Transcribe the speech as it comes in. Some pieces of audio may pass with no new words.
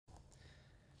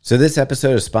So this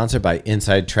episode is sponsored by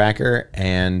Inside Tracker.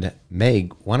 And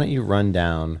Meg, why don't you run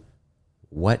down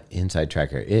what Inside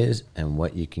Tracker is and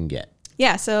what you can get?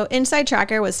 Yeah, so Inside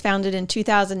Tracker was founded in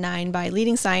 2009 by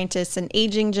leading scientists in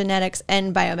aging, genetics,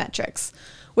 and biometrics.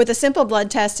 With a simple blood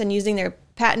test and using their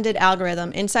patented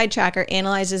algorithm, Inside Tracker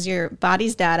analyzes your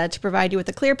body's data to provide you with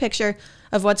a clear picture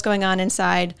of what's going on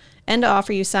inside and to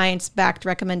offer you science-backed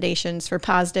recommendations for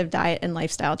positive diet and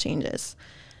lifestyle changes.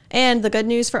 And the good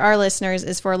news for our listeners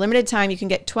is for a limited time, you can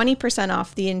get 20%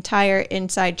 off the entire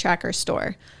Inside Tracker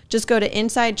store. Just go to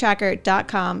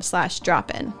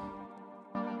insidetracker.com/dropin.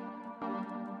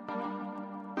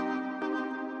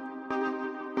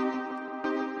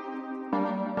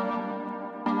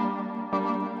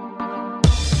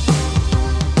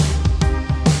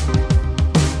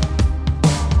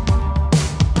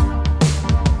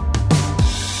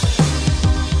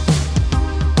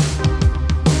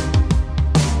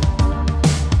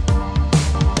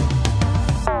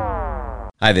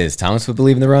 Hi, this is Thomas with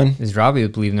Believe in the Run. This is Robbie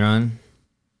with Believe in the Run.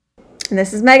 And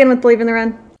this is Megan with Believe in the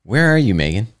Run. Where are you,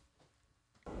 Megan?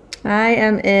 I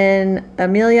am in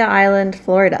Amelia Island,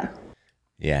 Florida.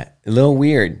 Yeah, a little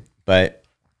weird, but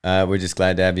we're just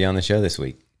glad to have you on the show this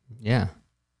week. Yeah.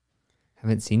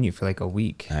 Haven't seen you for like a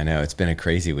week. I know, it's been a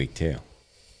crazy week too.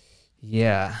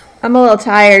 Yeah. I'm a little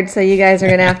tired, so you guys are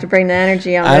going to have to bring the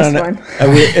energy on this one.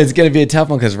 It's going to be a tough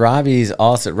one because Robbie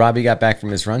got back from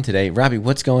his run today. Robbie,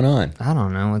 what's going on? I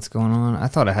don't know what's going on. I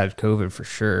thought I had COVID for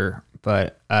sure,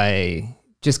 but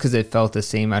just because it felt the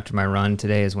same after my run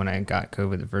today as when I got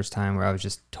COVID the first time, where I was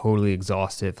just totally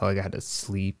exhausted. It felt like I had to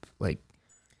sleep like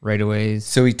right away.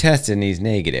 So he tested and he's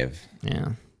negative.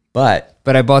 Yeah. But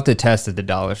I bought the test at the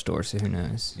dollar store, so who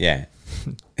knows? Yeah.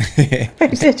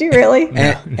 Did you really?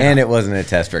 No. And it wasn't a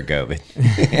test for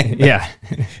COVID. Yeah.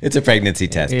 It's a pregnancy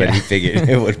test, but he figured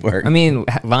it would work. I mean,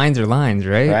 lines are lines,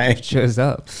 right? Right. It shows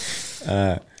up.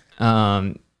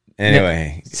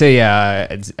 Anyway. So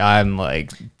yeah, I'm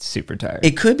like super tired.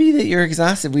 It could be that you're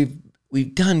exhausted.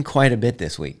 We've done quite a bit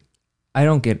this week. I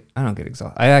don't get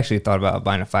exhausted. I actually thought about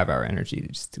buying a 5-hour energy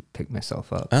just to pick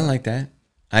myself up. I like that.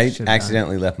 I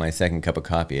accidentally left my second cup of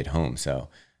coffee at home, so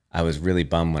I was really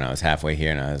bummed when I was halfway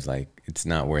here, and I was like, it's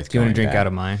not worth Do you going want to drink back. out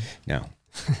of mine? No.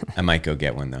 I might go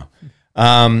get one, though.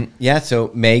 Yeah,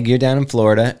 so Meg, you're down in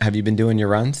Florida. Have you been doing your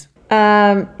runs?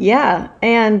 Yeah,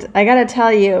 and I got to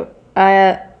tell you,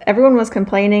 everyone was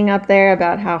complaining up there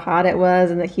about how hot it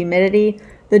was and the humidity.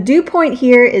 The dew point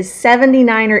here is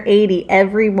 79 or 80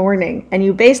 every morning, and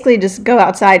you basically just go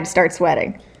outside and start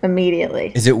sweating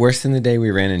immediately. Is it worse than the day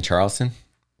we ran in Charleston?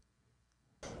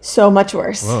 So much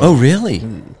worse. Whoa. Oh, really?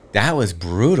 That was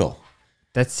brutal.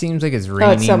 That seems like it's raining.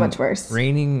 Oh, it's so much worse.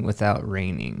 Raining without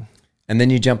raining. And then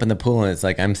you jump in the pool, and it's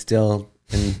like, I'm still,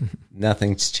 and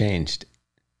nothing's changed.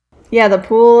 Yeah, the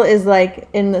pool is like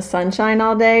in the sunshine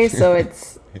all day, so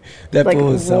it's That like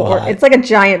pool is so hot. It's like a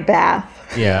giant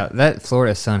bath. Yeah, that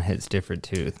Florida sun hits different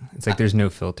too. It's like there's no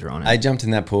filter on it. I jumped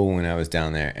in that pool when I was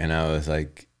down there, and I was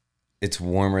like, it's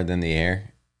warmer than the air.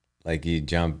 Like you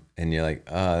jump, and you're like,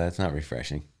 oh, that's not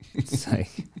refreshing. It's like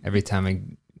every time I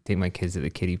take my kids to the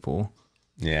kiddie pool.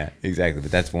 Yeah, exactly.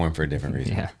 But that's warm for a different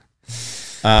reason.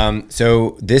 Yeah.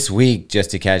 So this week,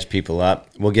 just to catch people up,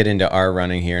 we'll get into our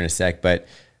running here in a sec, but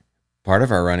part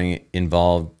of our running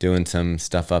involved doing some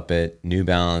stuff up at New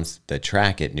Balance, the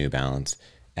track at New Balance,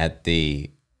 at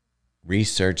the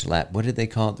research lab. What did they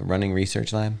call it? The running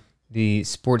research lab? The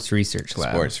sports research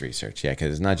lab. Sports research, yeah,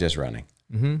 because it's not just running.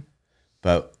 Mm-hmm.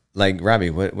 But like, Robbie,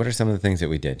 what are some of the things that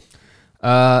we did?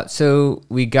 So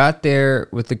we got there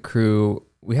with the crew.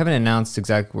 We haven't announced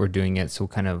exactly what we're doing yet, so we'll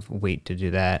kind of wait to do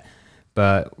that.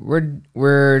 But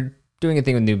we're doing a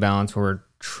thing with New Balance where we're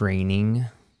training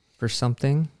for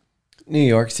something. New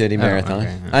York City Marathon.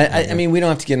 Okay. I mean, we don't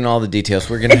have to get in all the details.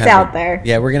 We're gonna It's out there.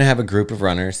 Yeah, we're gonna have a group of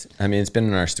runners. I mean, it's been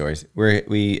in our stories.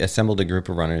 We assembled a group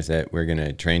of runners that we're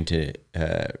gonna train to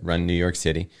run New York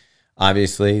City.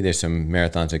 Obviously, there's some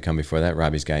marathons that come before that.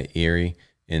 Robbie's got Erie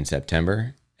in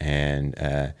September, and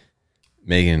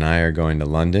Megan and I are going to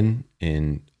London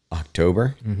in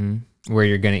October. Mm-hmm. Where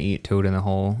you're gonna eat toad in the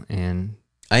hole and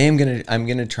I'm gonna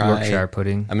try Yorkshire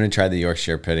pudding. I'm gonna try the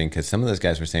Yorkshire pudding because some of those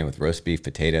guys were saying with roast beef,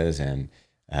 potatoes, and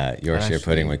Yorkshire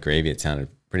pudding with gravy, it sounded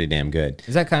pretty damn good.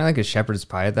 Is that kind of like a shepherd's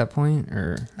pie at that point,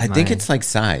 or I think it's like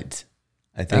sides.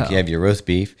 I think you have your roast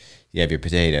beef, you have your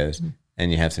potatoes,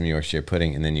 and you have some Yorkshire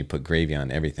pudding, and then you put gravy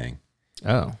on everything.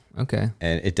 Oh, okay.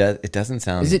 And it doesn't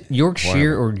sound. Is it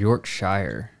Yorkshire horrible. or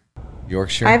Yorkshire?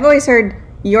 Yorkshire? I've always heard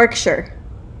Yorkshire.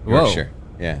 Yorkshire.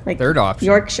 Yeah. Like Third option.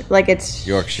 Yorkshire, like it's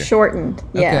Yorkshire. shortened.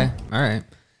 Yeah. Okay. All right.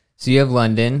 So you have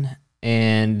London.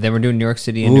 and then we're doing New York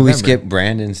City in Ooh, November. we skipped.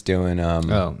 Brandon's doing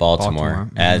Baltimore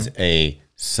as a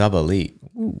sub-elite.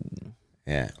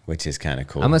 Yeah, which is kind of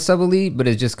cool. I'm a sub-elite, but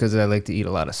it's just because I like to eat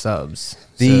a lot of subs.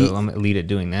 So I'm elite at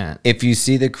doing that. If you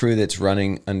see the crew that's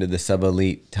running under the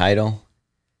sub-elite title,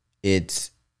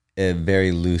 it's a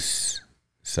very loose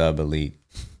sub-elite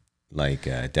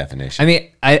definition. I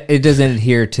mean, it doesn't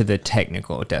adhere to the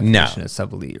technical definition of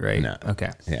sub-elite, right? No.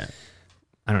 Okay. Yeah.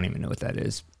 I don't even know what that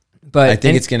is. But I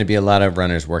think it's going to be a lot of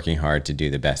runners working hard to do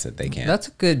the best that they can. That's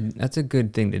a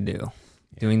good thing to do.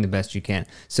 Doing the best you can.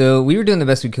 So we were doing the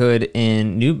best we could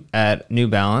at New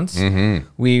Balance. Mm-hmm.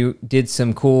 We did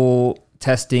some cool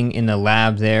testing in the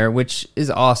lab there, which is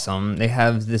awesome. They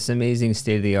have this amazing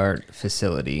state-of-the-art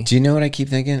facility. Do you know what I keep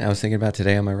thinking? I was thinking about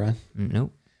today on my run.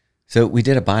 Nope. So we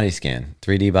did a body scan,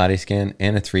 3D body scan,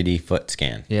 and a 3D foot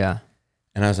scan. Yeah.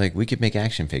 And I was like, we could make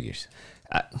action figures.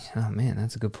 Oh man,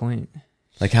 that's a good point.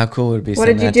 Like, how cool would it be? What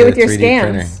did you do with your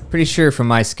scans? Printer? Pretty sure from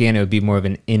my scan it would be more of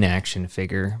an in-action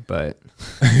figure, but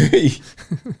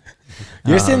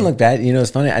Yours didn't look bad. You know,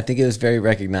 it's funny. I think it was very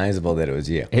recognizable that it was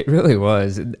you. it really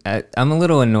was. I'm a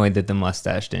little annoyed that the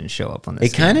mustache didn't show up on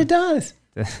this. It kind of does.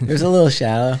 There's a little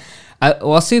shadow.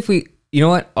 I'll see if we. You know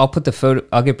what? I'll put the photo.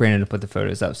 I'll get Brandon to put the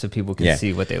photos up so people can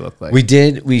see what they look like.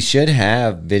 We should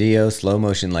have video slow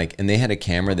motion, and they had a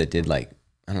camera that did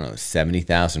I don't know,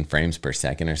 70,000 frames per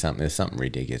second or something. It was something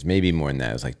ridiculous. Maybe more than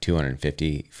that. It was like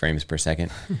 250 frames per second.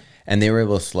 And they were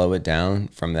able to slow it down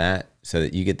from that so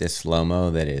that you get this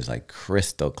slow-mo that is like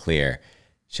crystal clear.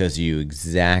 Shows you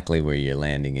exactly where you're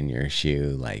landing in your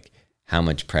shoe, like how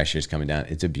much pressure is coming down.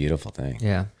 It's a beautiful thing.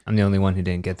 Yeah. I'm the only one who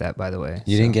didn't get that, by the way.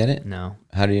 You didn't get it? No.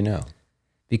 How do you know?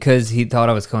 Because he thought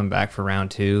I was coming back for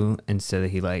round 2, and so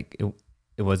he it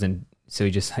wasn't, so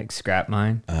he just scrapped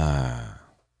mine.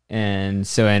 And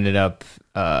so I ended up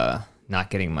not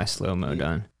getting my slow-mo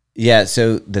done. Yeah,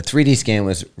 so the 3D scan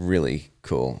was really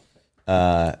cool.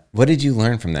 What did you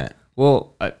learn from that?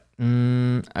 Well, I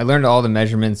learned all the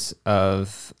measurements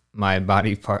of my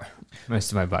body part,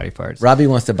 most of my body parts. Robbie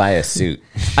wants to buy a suit.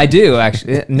 I do,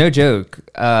 actually. No joke.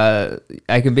 I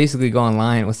can basically go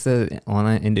online. What's the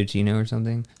online? Indochino or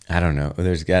something? I don't know.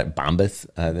 There's got Bombas.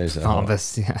 There's a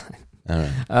Bombas, yeah. I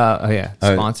don't know. Yeah.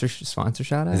 Sponsor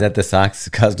shout out? Is that the socks,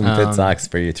 custom fit socks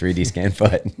for your 3D scan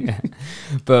foot? Yeah.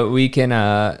 But we can,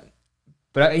 I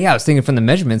was thinking from the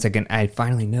measurements, I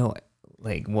finally know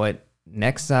what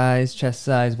neck size, chest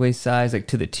size, waist size,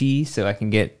 to the T, so I can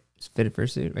get fitted for a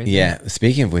suit, right? Yeah.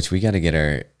 Speaking of which, we got to get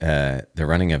our the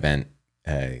running event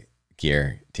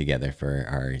gear together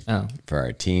for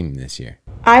our team this year.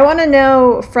 I want to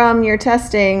know from your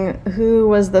testing who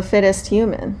was the fittest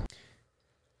human.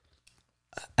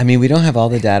 I mean, we don't have all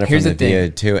the data Here's from the the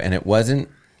thing. VO2, and it wasn't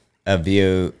a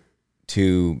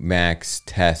VO2 max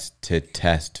test to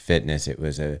test fitness. It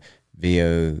was a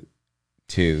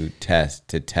VO2 test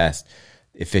to test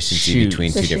efficiency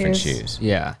between two different shoes.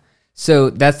 Yeah.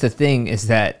 So that's the thing, is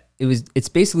that it's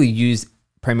basically used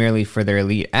primarily for their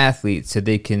elite athletes, so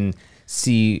they can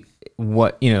see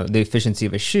what, the efficiency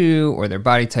of a shoe or their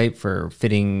body type for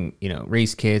fitting,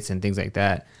 race kits and things like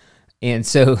that. And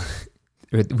so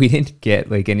we didn't get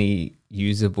any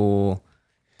usable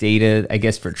data, I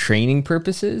guess, for training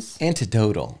purposes.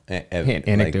 Anecdotal.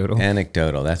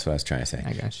 Anecdotal. That's what I was trying to say.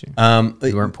 I got you.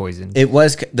 You weren't poisoned. It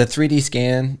was the 3D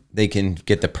scan. They can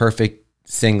get the perfect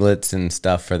singlets and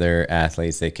stuff for their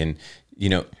athletes. They can,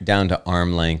 down to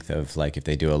arm length of if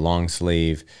they do a long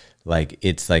sleeve,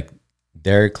 it's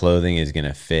their clothing is going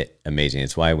to fit amazing.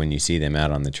 It's why when you see them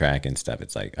out on the track and stuff,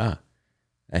 it's that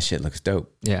shit looks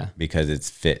dope. Yeah. Because it's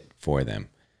fit for them.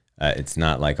 It's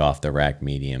not off the rack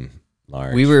medium,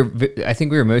 large. I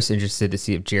think we were most interested to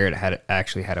see if Jared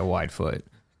actually had a wide foot.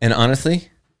 And honestly,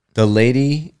 the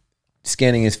lady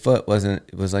scanning his foot was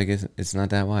it's not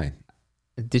that wide.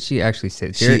 Did she actually say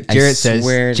that?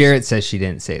 Jared says she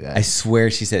didn't say that. I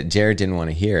swear she said Jared didn't want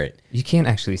to hear it. You can't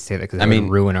actually say that because I mean,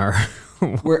 ruin our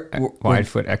wide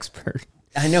foot expert.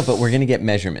 I know, but we're going to get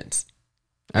measurements.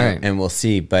 All right. And we'll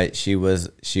see, but she was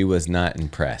not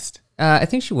impressed. I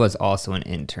think she was also an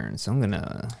intern, so I'm going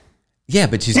to... Yeah,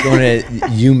 but she's going to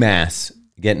UMass,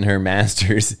 getting her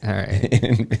master's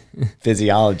in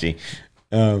physiology.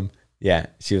 Yeah,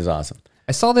 she was awesome.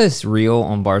 I saw this reel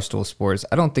on Barstool Sports.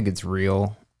 I don't think it's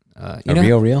real.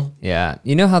 Real? Yeah.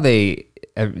 You know how they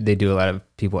do a lot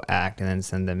of people act and then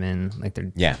send them in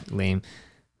they're lame?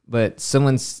 But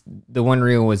the one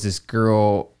reel was this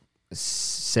girl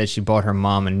said she bought her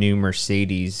mom a new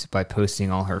Mercedes by posting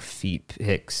all her feet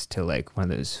pics to one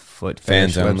of those foot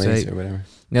fans only websites or whatever.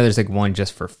 No, there's one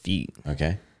just for feet.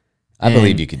 Okay, I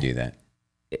believe you could do that.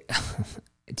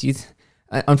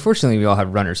 Unfortunately, we all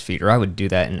have runner's feet, or I would do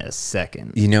that in a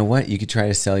second. You know what? You could try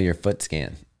to sell your foot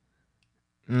scan.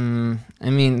 I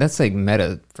mean, that's like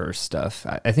metaverse stuff.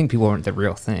 I think people aren't the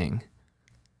real thing.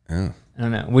 Oh. I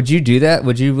don't know. Would you do that?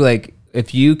 Would you like,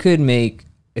 if you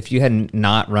had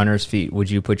not runner's feet, would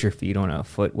you put your feet on a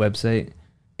foot website?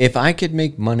 If I could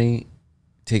make money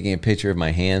taking a picture of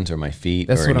my hands or my feet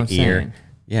That's or what an I'm ear, saying.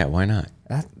 yeah, why not?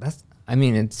 I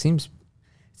mean, it seems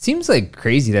like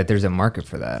crazy that there's a market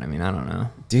for that. I mean, I don't know.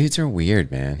 Dudes are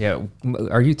weird, man. Yeah,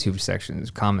 our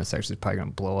YouTube comment section is probably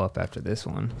gonna blow up after this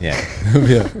one. Yeah.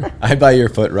 I'd buy your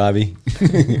foot, Robbie.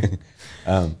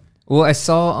 Well, I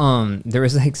saw there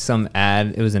was like some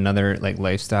ad. It was another like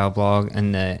lifestyle blog,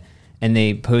 and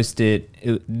they posted.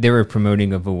 They were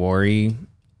promoting a Vawari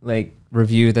like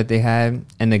review that they had,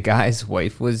 and the guy's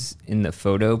wife was in the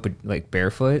photo, but like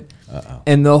barefoot.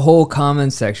 And the whole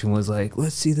comment section was like,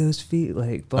 "Let's see those feet!"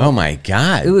 Like, Oh my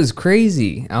God, it was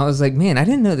crazy. I was like, man, I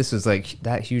didn't know this was like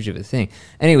that huge of a thing.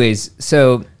 Anyways,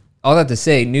 so all that to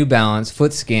say, New Balance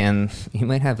foot scan, you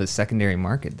might have a secondary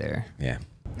market there. Yeah.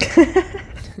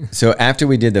 So after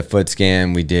we did the foot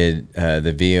scan, we did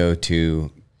the VO2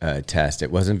 test.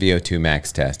 It wasn't VO2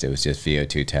 max test. It was just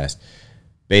VO2 test.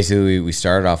 Basically, we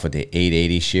started off with the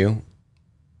 880 shoe.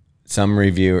 Some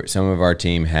of our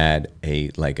team had a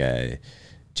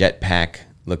jetpack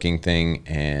looking thing,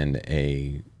 and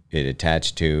it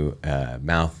attached to a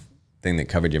mouth thing that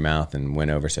covered your mouth and went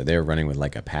over. So they were running with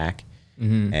like a pack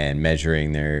and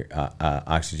measuring their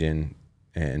oxygen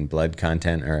and blood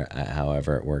content, or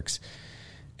however it works.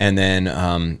 And then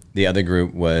the other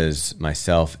group was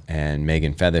myself and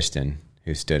Megan Featherston,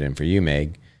 who stood in for you,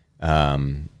 Meg.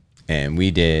 And we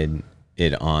did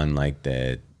it on like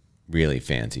the really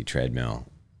fancy treadmill,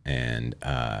 and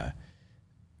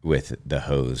with the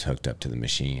hose hooked up to the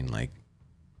machine, like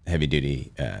heavy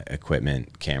duty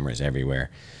equipment, cameras everywhere.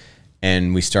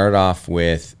 And we started off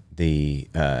with the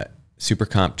Super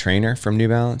Comp trainer from New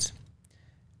Balance,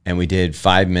 and we did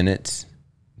 5 minutes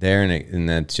there, and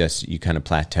that's just, you kind of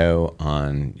plateau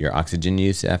on your oxygen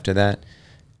use after that.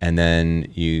 And then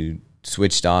you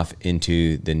switched off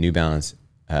into the New Balance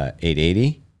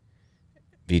 880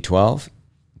 V12,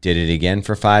 did it again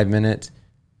for 5 minutes,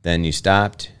 then you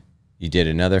stopped, you did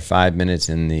another 5 minutes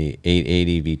in the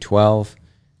 880 V12,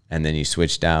 and then you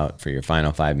switched out for your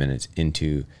final 5 minutes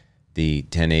into the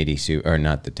 1080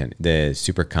 the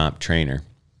Super Comp trainer.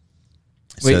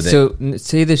 Wait, so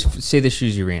say the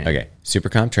shoes you ran. Okay, Super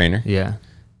Comp trainer. Yeah.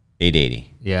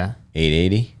 880. Yeah.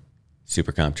 880,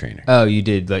 Super Comp trainer. Oh, you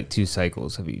did like 2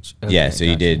 cycles of each. Okay, Yeah, so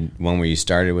you gotcha. did one where you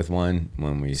started with one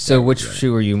where you started So which with the other.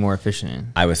 shoe are you more efficient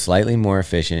in? I was slightly more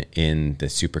efficient in the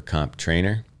Super Comp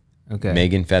trainer. Okay.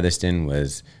 Megan Featherston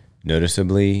was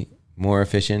noticeably more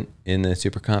efficient in the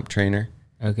Super Comp trainer.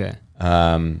 Okay.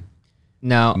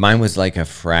 Now Mine was like a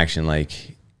fraction, like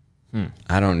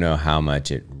I don't know how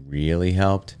much it really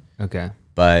helped, okay.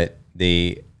 but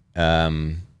the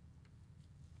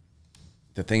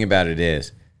thing about it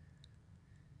is,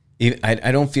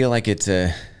 I don't feel like it's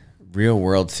a real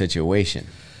world situation,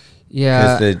 Yeah.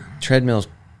 because the treadmill's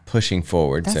pushing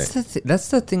forward. That's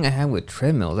the thing I have with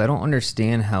treadmills. I don't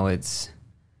understand how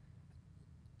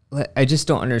I just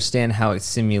don't understand how it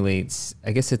simulates.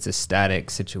 I guess it's a static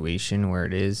situation where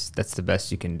it is. That's the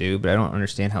best you can do, but I don't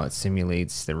understand how it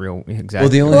simulates the real exactly. Well,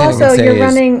 the only Well, thing I also can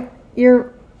say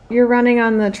you're running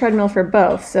on the treadmill for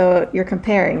both, so you're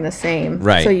comparing the same.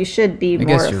 Right. So you should be more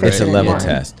guess you're efficient. right. it's a in level one.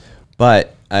 test.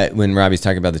 But when Robbie's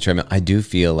talking about the treadmill, I do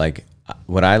feel like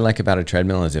what I like about a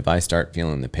treadmill is if I start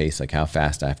feeling the pace, like how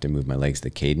fast I have to move my legs, the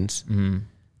cadence,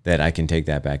 that I can take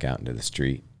that back out into the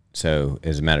street. So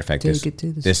as a matter of fact, Take it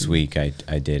to the this street. week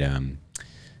I did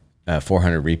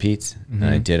 400 repeats, and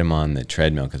I did them on the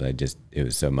treadmill because it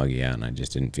was so muggy out, and I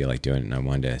just didn't feel like doing it, and I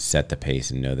wanted to set the pace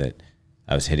and know that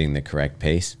I was hitting the correct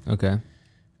pace. Okay.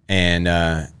 And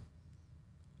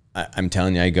I'm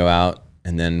telling you, I go out,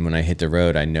 and then when I hit the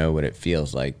road, I know what it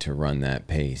feels like to run that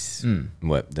pace,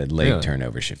 what the leg Really?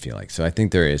 turnover should feel like. So I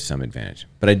think there is some advantage.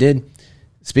 But I did,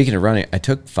 speaking of running, I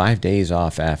took 5 days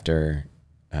off after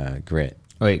grit.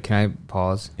 Wait, can I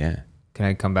pause? Yeah. Can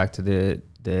I come back to the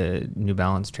New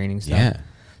Balance training stuff? Yeah.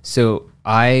 So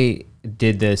I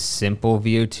did this simple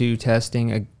VO2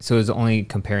 testing. So it was only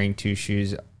comparing 2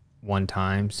 shoes one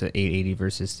time, so 880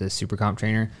 versus the Super Comp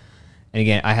trainer. And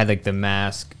again, I had like the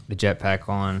mask, the jetpack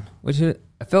on, which I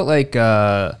felt like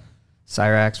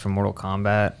Cyrax from Mortal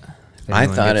Kombat. if I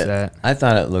anyone thought gets that. I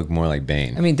thought it looked more like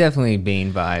Bane. I mean, definitely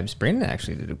Bane vibes. Brandon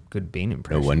actually did a good Bane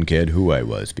impression. No one cared who I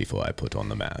was before I put on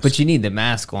the mask. But you need the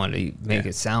mask on to make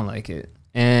it sound like it.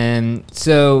 And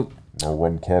so No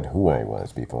one cared who I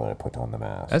was before I put on the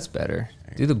mask. That's better.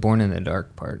 Do the Born in the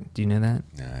Dark part. Do you know that?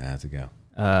 No, how's it go?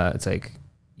 It's like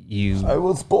you. I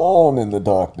was born in the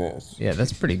darkness. Yeah,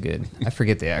 that's pretty good. I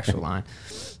forget the actual line.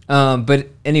 But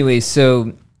anyway,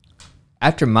 so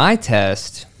after my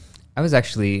test, I was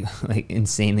actually like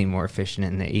insanely more efficient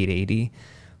in the 880.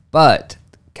 But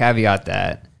caveat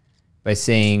that by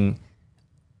saying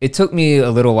it took me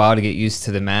a little while to get used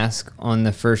to the mask on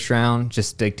the first round,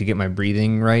 just like to get my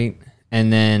breathing right.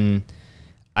 And then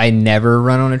I never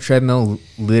run on a treadmill,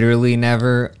 literally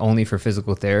never, only for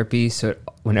physical therapy. So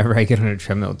whenever I get on a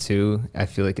treadmill too, I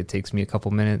feel like it takes me a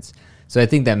couple minutes. So I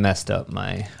think that messed up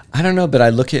my... I don't know, but I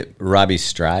look at Robbie's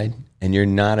stride, and you're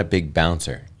not a big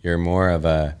bouncer. You're more of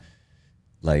a,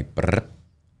 like, brrr.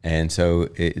 And so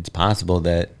it's possible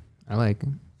that... I like it.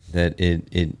 That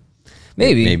it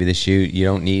Maybe the shoe, you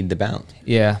don't need the bounce.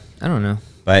 Yeah, I don't know.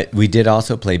 But we did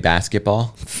also play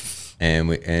basketball,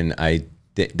 and I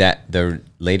did that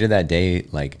later that day,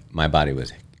 like my body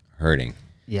was hurting.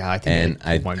 Yeah, I think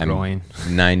I'm my groin.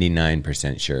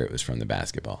 99% sure it was from the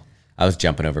basketball. I was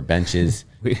jumping over benches.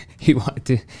 He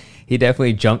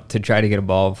definitely jumped to try to get a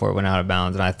ball before it went out of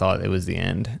bounds, and I thought it was the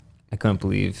end. I couldn't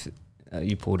believe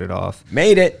you pulled it off.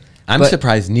 Made it. I'm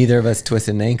surprised neither of us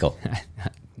twisted an ankle.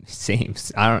 Same.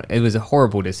 It was a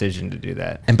horrible decision to do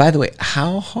that. And by the way,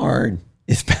 how hard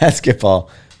is basketball?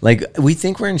 Like, we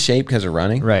think we're in shape because of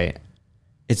running. Right.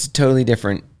 It's a totally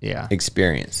different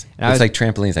experience. It's like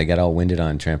trampolines. I got all winded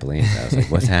on trampolines. I was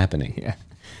like, what's happening? Yeah.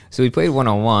 So we played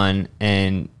 1-on-1,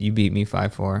 and you beat me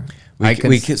 5-4.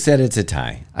 We said it's a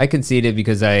tie. I conceded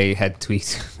because I had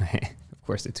tweaked. Of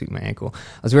course, I tweaked my ankle.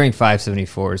 I was wearing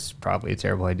 574s. Probably a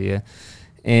terrible idea.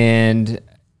 And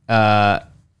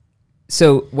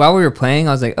so while we were playing,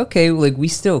 I was like, okay, like we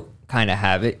still kind of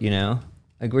have it, you know,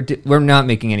 like we're not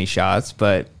making any shots,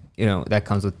 but you know that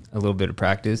comes with a little bit of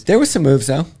practice. There was some moves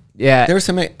though. Yeah, there was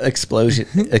some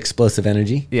explosive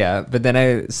energy. Yeah, but then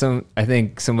I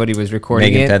think somebody was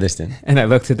recording Megan it, Featherston, and I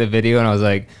looked at the video and I was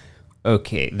like,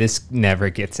 okay, this never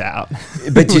gets out.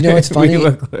 But you know what's funny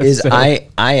is I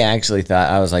actually thought,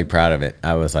 I was like proud of it.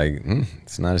 I was like,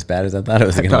 it's not as bad as I thought it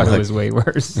was going to look. I thought it was way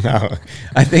worse. No,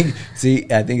 I think it's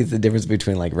the difference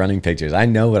between like running pictures. I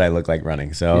know what I look like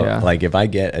running. So like if I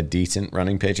get a decent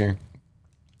running picture,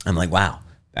 I'm like, wow,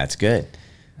 that's good.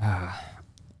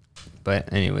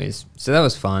 But anyways, so that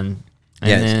was fun.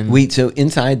 And so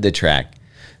inside the track,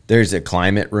 there's a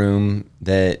climate room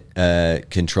that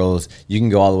controls. You can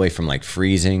go all the way from like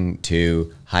freezing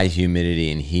to high humidity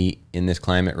and heat in this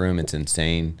climate room. It's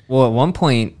insane. Well, at one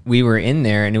point we were in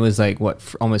there and it was like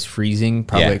almost freezing,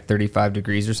 probably like 35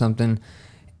 degrees or something.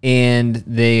 And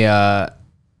the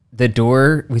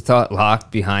door we thought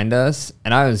locked behind us,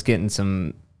 and I was getting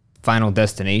some Final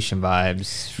Destination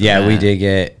vibes. Yeah,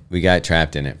 we got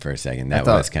trapped in it for a second. That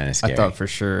was kind of scary. I thought for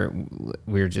sure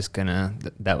we were just gonna,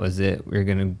 that was it. We were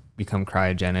gonna become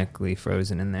cryogenically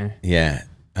frozen in there. Yeah.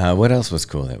 What else was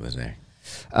cool that was there?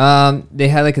 They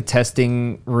had like a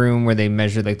testing room where they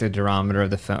measured like the durometer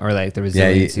of the phone, or like the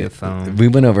resiliency of phone. We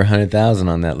went over 100,000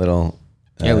 on that little.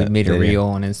 We made a reel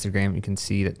on Instagram. You can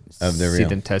see reel.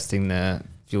 them testing the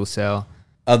fuel cell.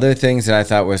 Other things that I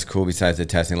thought was cool besides the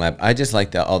testing lab, I just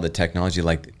like all the technology.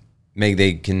 Like,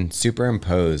 they can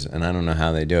superimpose, and I don't know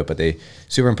how they do it, but they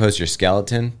superimpose your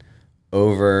skeleton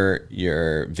over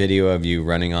your video of you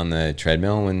running on the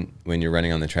treadmill when you're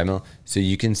running on the treadmill, so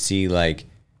you can see like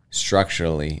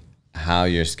structurally how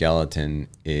your skeleton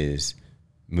is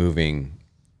moving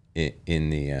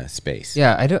in the space.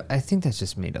 Yeah, I think that's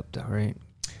just made up though, right?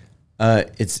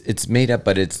 It's made up,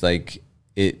 but it's like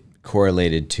it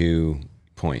correlated to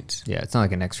points. Yeah, it's not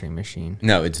like an X-ray machine.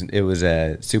 No, it was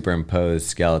a superimposed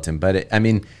skeleton, but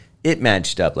it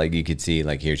matched up. Like you could see,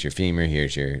 like here's your femur,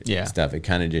 here's your stuff. It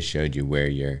kind of just showed you where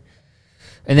your.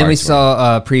 And then we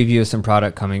saw a preview of some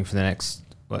product coming for the next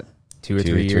 2 or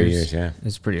 3 years. Yeah,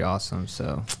 it's pretty awesome.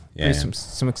 So there's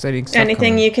some exciting stuff.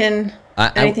 Anything coming. you can.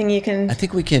 I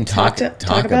think we can talk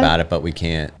about it, but we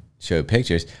can't show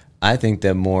pictures. I think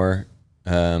the more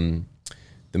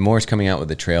is coming out with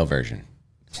the trail version.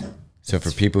 So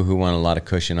for people who want a lot of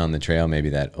cushion on the trail, maybe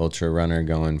that ultra runner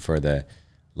going for the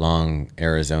long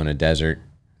Arizona desert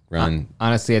run.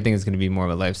 Honestly, I think it's going to be more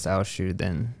of a lifestyle shoe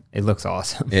than it looks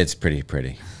awesome. It's pretty.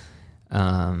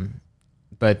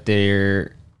 But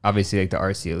they're obviously like the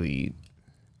RC Elite,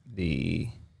 the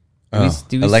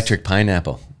electric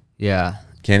pineapple. Yeah.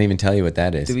 Can't even tell you what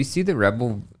that is. Did we see the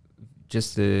Rebel,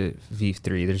 just the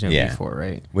V3? There's no V4,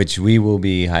 right? Which we will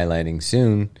be highlighting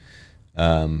soon.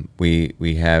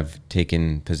 We have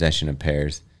taken possession of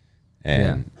pairs,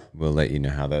 and we'll let you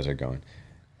know how those are going.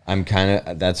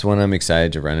 That's one I'm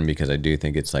excited to run in because I do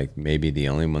think it's like maybe the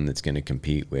only one that's going to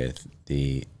compete with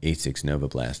the ASICS Nova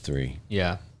Blast 3.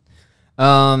 Yeah.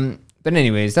 But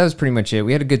anyways, that was pretty much it.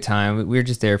 We had a good time. We were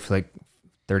just there for like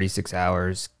 36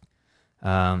 hours.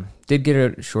 Did get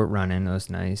a short run in. It was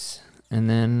nice. And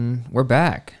then we're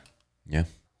back. Yeah.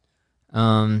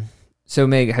 So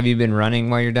Meg, have you been running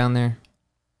while you're down there?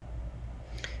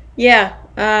 Yeah.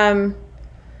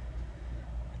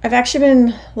 I've actually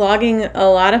been logging a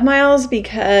lot of miles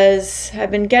because I've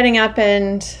been getting up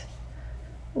and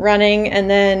running, and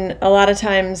then a lot of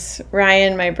times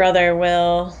Ryan, my brother,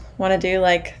 will want to do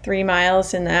like 3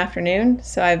 miles in the afternoon.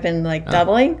 So I've been like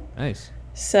doubling. Nice.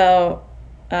 So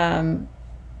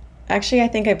actually I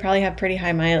think I probably have pretty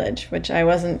high mileage, which I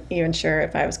wasn't even sure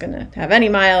if I was going to have any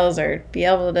miles or be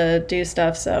able to do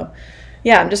stuff. So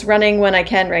yeah, I'm just running when I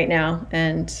can right now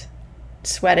and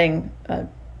sweating a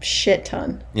shit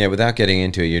ton. Yeah, without getting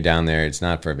into it, you're down there. It's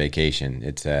not for a vacation.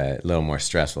 It's a little more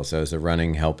stressful. So is the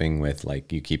running helping with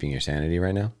like you keeping your sanity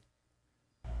right now?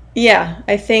 Yeah,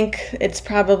 I think it's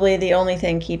probably the only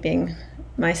thing keeping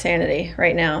my sanity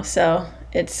right now. So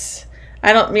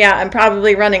I'm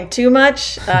probably running too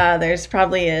much. There's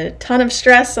probably a ton of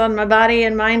stress on my body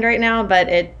and mind right now, but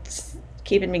it's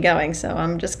keeping me going. So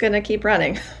I'm just going to keep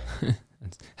running.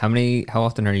 How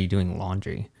often are you doing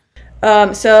laundry?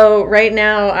 So right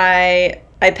now I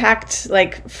packed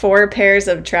like 4 pairs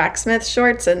of Tracksmith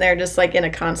shorts, and they're just like in a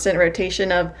constant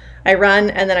rotation of I run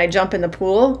and then I jump in the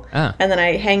pool and then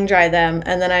I hang dry them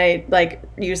and then I like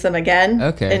use them again.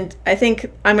 Okay. And I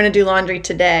think I'm going to do laundry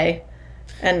today,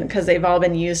 and because they've all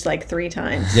been used like 3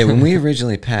 times. Yeah, when we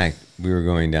originally packed, we were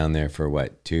going down there for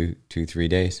what, 3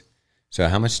 days? So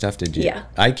how much stuff did you? Yeah.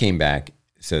 I came back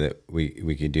so that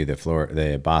we could do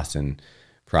the Boston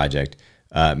project.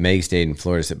 Meg stayed in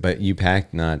Florida, but you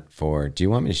packed not for. Do you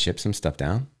want me to ship some stuff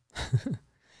down?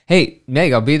 Hey,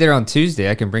 Meg, I'll be there on Tuesday.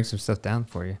 I can bring some stuff down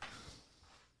for you.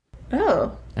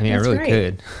 Oh, I mean, I really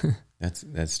could.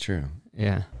 That's true.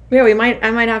 Yeah. Yeah, I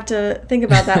might have to think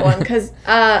about that one because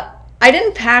I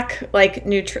didn't pack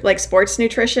like sports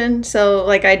nutrition. So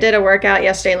like I did a workout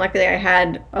yesterday, and luckily I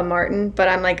had a Martin. But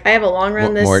I'm like I have a long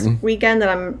run this weekend that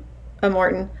I'm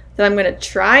going to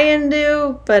try and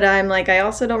do, but I'm like, I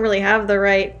also don't really have the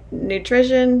right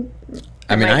nutrition.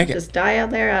 I could just die out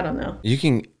there. I don't know. You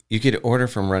could order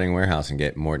from Running Warehouse and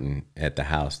get Morton at the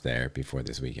house there before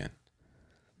this weekend.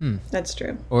 That's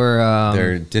true. Or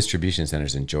there are distribution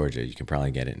centers in Georgia. You can probably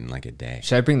get it in like a day.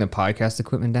 Should I bring the podcast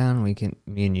equipment down? Me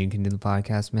and you can do the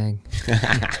podcast, Meg.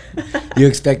 You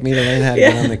expect me to learn how to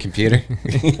get on the computer?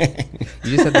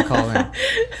 You just have to call in.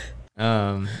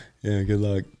 Yeah, good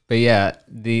luck. But yeah,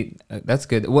 that's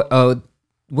good.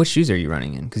 What shoes are you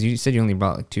running in? Because you said you only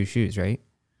brought like 2 shoes, right?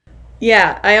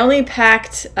 Yeah, I only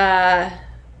packed. I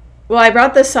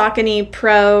brought the Saucony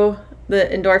Pro, the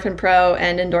Endorphin Pro,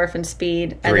 and Endorphin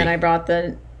Speed, and then I brought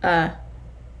the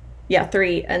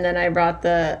 3, and then I brought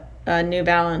the New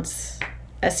Balance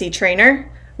SC Trainer,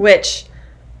 which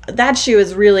that shoe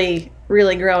is really,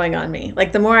 really growing on me.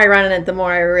 Like the more I run in it, the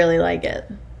more I really like it.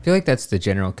 I feel like that's the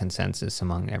general consensus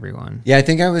among everyone. Yeah, I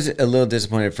think I was a little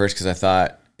disappointed at first because I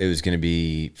thought it was going to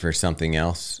be for something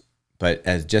else. But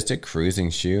as just a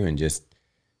cruising shoe and just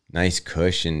nice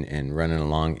cushion and running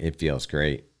along, it feels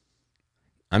great.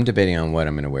 I'm debating on what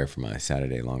I'm going to wear for my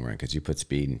Saturday long run because you put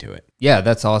speed into it. Yeah,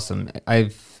 that's awesome.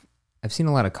 I've seen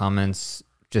a lot of comments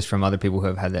just from other people who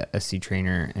have had the SC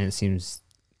Trainer, and it seems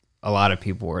a lot of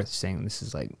people were saying this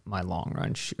is like my long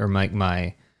run or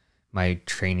my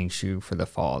training shoe for the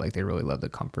fall. Like they really love the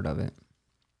comfort of it.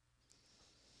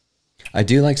 I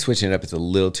do like switching it up. It's a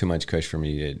little too much cush for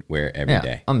me to wear every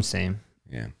day. I'm the same.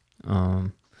 Yeah.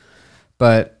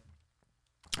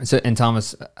 And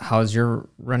Thomas, how's your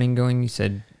running going? You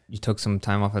said you took some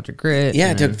time off after Grit.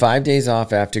 Yeah, I took 5 days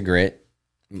off after Grit.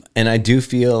 And I do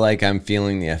feel like I'm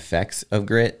feeling the effects of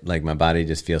Grit. Like my body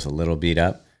just feels a little beat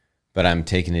up, but I'm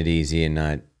taking it easy and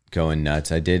not going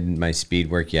nuts. I did my speed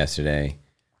work yesterday.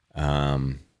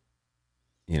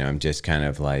 I'm just kind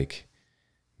of like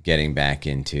getting back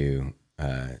into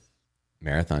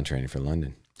marathon training for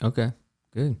London. Okay,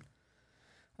 good.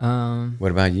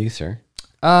 What about you, sir?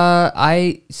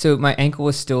 So my ankle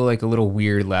was still like a little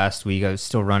weird last week. I was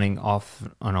still running off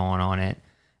and on it,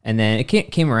 and then it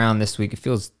came around this week. It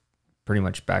feels pretty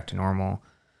much back to normal.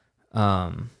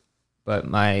 But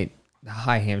my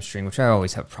high hamstring, which I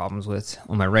always have problems with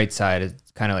on my right side, it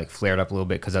kind of like flared up a little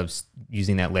bit because I was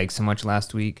using that leg so much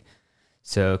last week.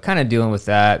 So kind of dealing with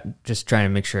that, just trying to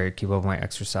make sure I keep up with my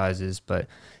exercises. But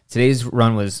today's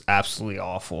run was absolutely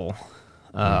awful.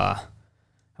 I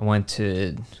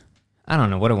don't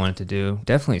know what I wanted to do.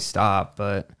 Definitely stop,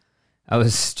 but I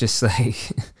was just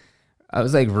like, I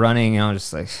was like running, and I was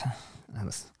just like, I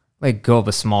was like go up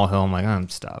a small hill. I'm like, I'm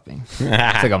stopping. It's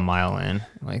like a mile in.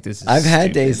 Like this is I've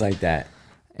had stupid. days like that.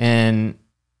 And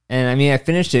I mean, I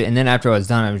finished it, and then after I was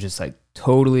done, I was just like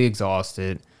totally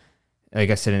exhausted, like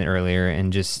I said earlier,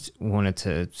 and just wanted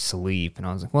to sleep. And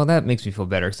I was like, well, that makes me feel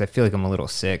better because I feel like I'm a little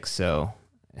sick. So,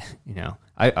 you know,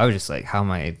 I was just like, how am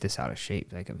I this out of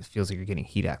shape? Like it feels like you're getting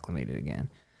heat acclimated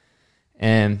again.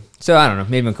 And so I don't know.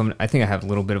 Maybe I think I have a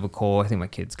little bit of a cold. I think my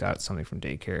kids got something from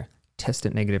daycare.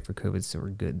 Tested negative for COVID, so we're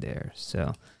good there.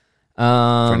 So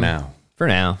For now.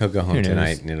 He'll He'll go home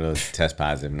tonight and it'll test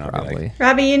positive, and I'll be like,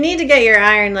 Robbie, you need to get your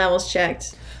iron levels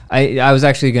checked. I was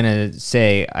actually gonna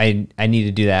say I need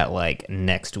to do that like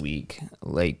next week,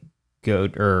 like go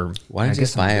or why don't you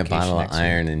just buy a bottle of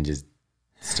iron and just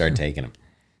start taking them?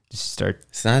 Just start.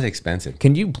 It's not expensive.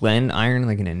 Can you blend iron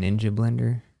like in a Ninja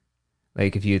blender?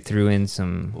 Like if you threw in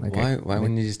some. Like why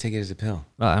wouldn't you just take it as a pill?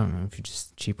 Well, I don't know if you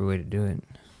just cheaper way to do it.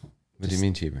 What do you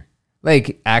mean cheaper?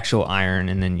 Like actual iron,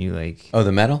 and then you like. Oh,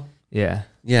 the metal? Yeah.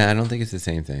 Yeah, I don't think it's the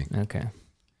same thing. Okay.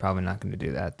 Probably not going to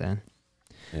do that then.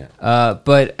 Yeah.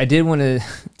 But I did want to.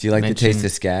 Do you like to taste the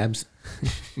scabs?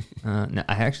 No,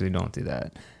 I actually don't do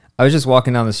that. I was just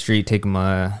walking down the street, taking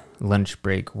my lunch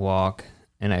break walk,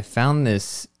 and I found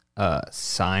this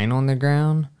sign on the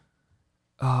ground.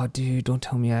 Oh, dude, don't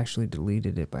tell me I actually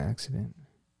deleted it by accident.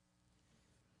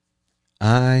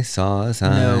 I saw a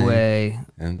sign. No way.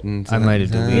 I might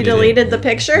have deleted it. You deleted the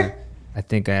picture? I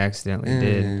think I accidentally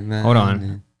did. Hold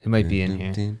on. It might be in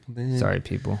here. Sorry,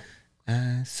 people.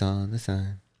 I saw the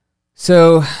sign.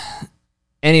 So,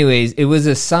 anyways, it was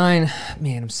a sign.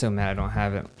 Man, I'm so mad I don't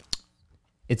have it.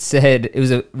 It said, it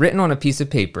was written on a piece of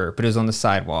paper, but it was on the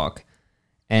sidewalk.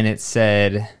 And it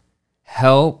said,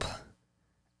 help,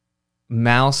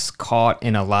 mouse caught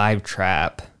in a live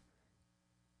trap,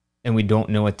 and we don't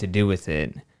know what to do with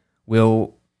it.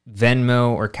 We'll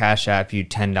Venmo or Cash App you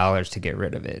 $10 to get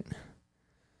rid of it.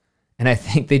 And I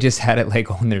think they just had it like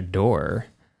on their door,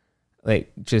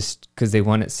 like just because they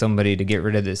wanted somebody to get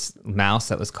rid of this mouse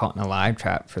that was caught in a live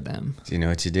trap for them. Do you know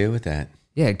what you do with that?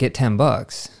 Yeah, get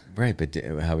 $10. Right, but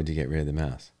how would you get rid of the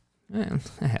mouse?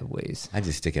 I have ways. I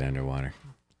just stick it underwater.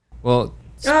 Well,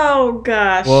 oh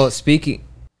gosh. Well,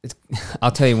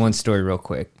 I'll tell you one story real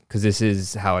quick because this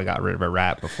is how I got rid of a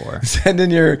rat before. Send in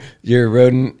your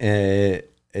rodent.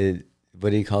 What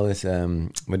do you call this?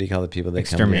 What do you call the people that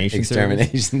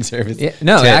extermination service? Yeah,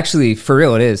 no, actually, for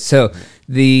real, it is. So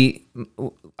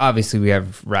obviously we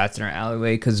have rats in our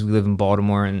alleyway because we live in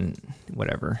Baltimore and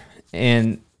whatever.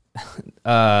 And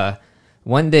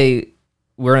one day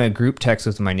we're in a group text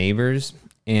with my neighbors,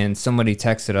 and somebody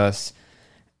texted us,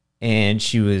 and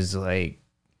she was like,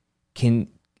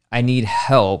 I need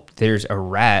help. There's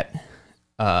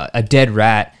a dead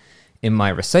rat in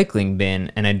my recycling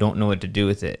bin, and I don't know what to do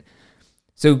with it.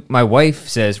 So my wife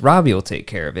says, Robbie will take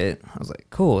care of it. I was like,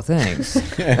 cool, thanks.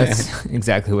 That's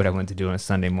exactly what I went to do on a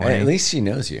Sunday morning. At least she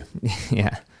knows you.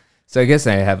 Yeah. So I guess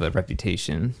I have a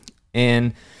reputation.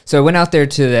 And so I went out there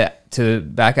to the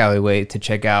back alleyway to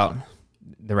check out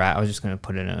the rat. I was just going to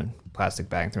put it in a plastic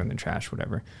bag, throw it in the trash,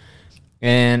 whatever.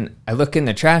 And I look in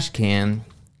the trash can,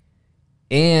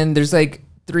 and there's like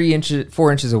 4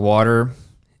 inches of water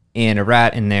and a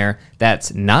rat in there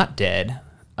that's not dead.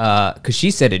 Because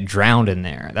she said it drowned in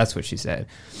there. That's what she said.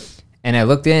 And I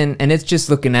looked in, and it's just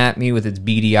looking at me with its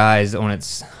beady eyes on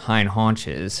its hind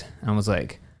haunches. And I was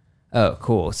like, oh,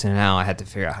 cool. So now I had to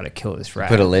figure out how to kill this rat.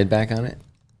 Put a lid back on it?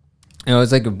 And it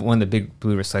was like one of the big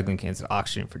blue recycling cans with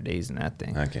oxygen for days in that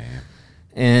thing. Okay.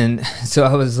 And so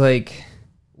I was like,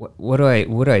 what do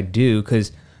I do?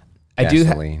 Because I do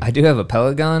have a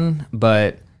pellet gun,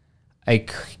 but I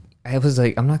was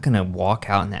like, I'm not going to walk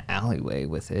out in the alleyway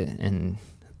with it and...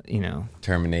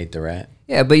 terminate the rat.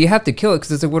 Yeah, but you have to kill it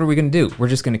because it's like, what are we gonna do? We're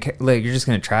just gonna you're just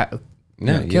gonna try.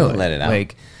 No, you kill don't let it out.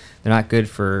 Like they're not good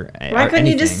for. Why couldn't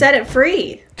you just set it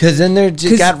free? Because then they're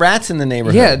just got rats in the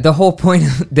neighborhood. Yeah, the whole point.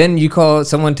 Then you call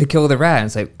someone to kill the rat. And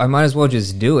it's like I might as well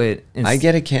just do it. I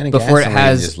get a can of gasoline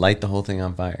and just light the whole thing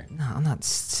on fire. No, I'm not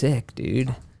sick,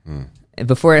 dude.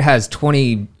 Before it has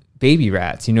 20 baby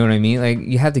rats, you know what I mean? Like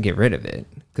you have to get rid of it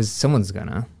because someone's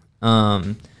gonna.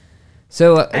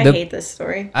 So I hate this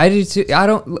story. I do too. I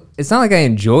don't. It's not like I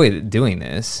enjoy doing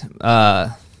this.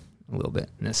 A little bit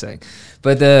in a sec,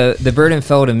 but the burden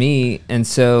fell to me, and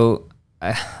so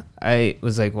I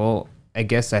was like, well, I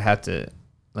guess I have to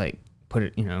like put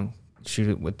it, shoot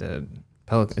it with the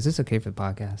pellet. Is this okay for the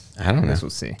podcast? I don't know. We'll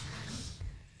see.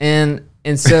 And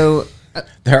so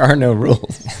there are no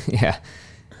rules. Yeah,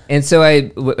 and so I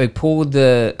pulled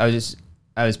I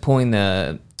was pulling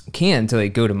the can to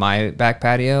like go to my back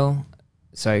patio.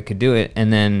 so I could do it.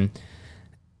 And then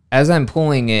as I'm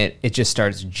pulling it, it just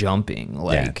starts jumping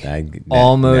like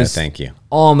almost. No, thank you.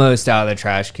 Almost out of the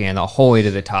trash can the whole way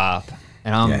to the top,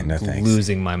 and I'm no thanks.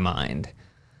 losing my mind.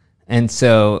 And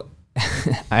so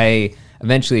I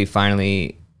eventually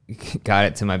finally got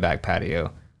it to my back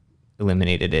patio,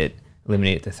 eliminated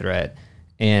the threat,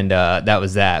 and that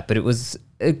was that. But it was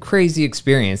a crazy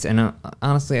experience, and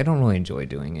honestly, I don't really enjoy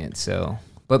doing it. So,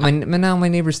 but now my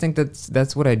neighbors think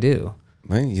that's what I do.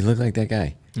 Well, you look like that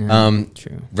guy.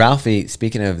 True. Ralphie,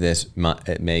 speaking of this,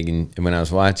 Megan, when I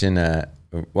was walking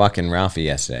Ralphie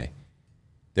yesterday,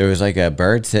 there was like a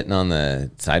bird sitting on the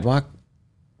sidewalk,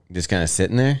 just kind of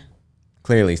sitting there.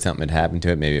 Clearly something had happened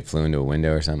to it. Maybe it flew into a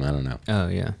window or something. I don't know. Oh,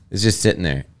 yeah. It's just sitting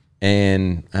there.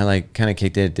 And I like kind of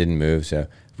kicked it. It didn't move. So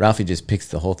Ralphie just picks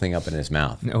the whole thing up in his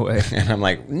mouth. No way. And I'm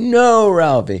like, no,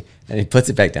 Ralphie. And he puts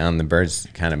it back down. The bird's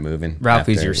kind of moving.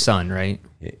 Ralphie's your son, right?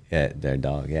 Yeah, their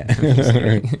dog, yeah.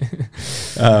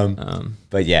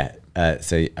 But yeah,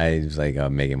 so I was like, oh,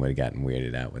 Megan would have gotten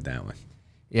weirded out with that one.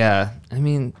 Yeah. I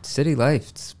mean, city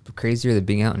life, it's crazier than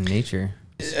being out in nature.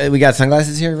 We got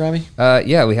sunglasses here, Robbie?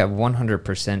 Yeah, we have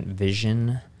 100%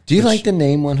 vision. Do you like the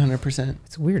name 100%?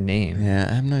 It's a weird name.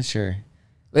 Yeah, I'm not sure.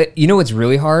 But you know what's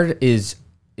really hard is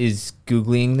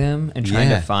Googling them and trying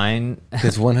to find...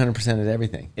 Because 100% is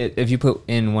everything. If you put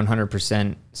in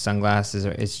 100% sunglasses,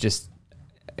 it's just...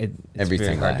 It's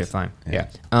everything very hard to find. Yeah.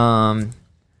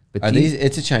 But Are these...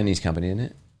 It's a Chinese company, isn't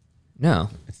it?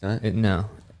 No. It's not? No.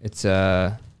 It's...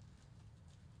 They're...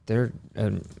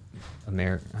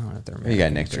 American. I don't know if they're American. You got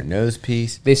an extra nose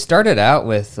piece. They started out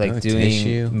with like doing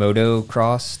tissue.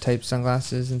 motocross type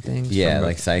sunglasses and things. Yeah,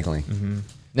 like cycling. Mm-hmm.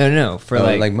 No, for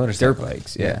like motorcycle. dirt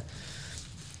bikes. Yeah.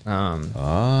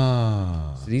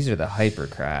 Oh. So these are the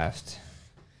Hypercraft.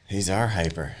 These are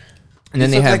hyper. And then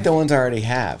These they look have like the ones I already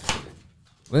have.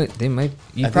 Wait, they might.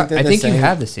 I they're think the you same.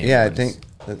 have the same. Yeah, ones. I think.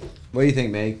 What do you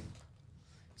think, Meg?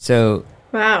 So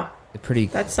Wow, pretty.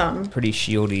 that's something. Pretty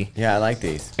shieldy. Yeah, I like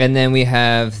these. And then we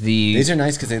have the. These are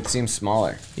nice because they seem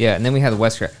smaller. Yeah, and then we have the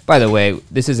Westcraft. By the way,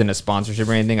 this isn't a sponsorship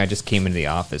or anything. I just came into the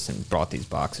office and brought these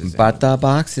boxes. Bought the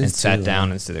boxes and sat too.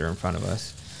 down and so they were in front of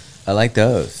us. I like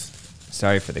those.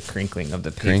 Sorry for the crinkling of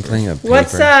the paper. Crinkling of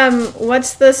paper.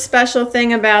 What's the special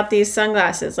thing about these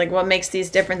sunglasses? Like, what makes these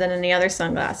different than any other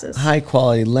sunglasses? High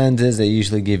quality lenses. They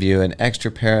usually give you an extra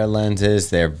pair of lenses.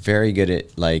 They're very good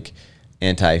at like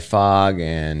anti-fog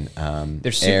and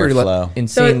they're super airflow.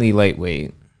 insanely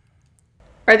lightweight.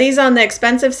 Are these on the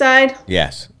expensive side?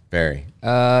 Yes, very.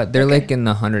 They're like in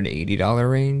the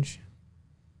 $180 range.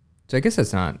 So I guess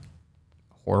that's not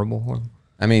horrible.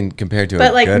 I mean, compared to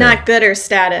But a like gooder. not gooder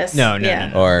status. No.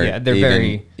 Or Yeah,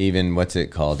 they're even what's it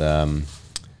called?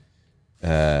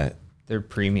 They're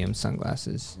premium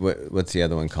sunglasses. What's the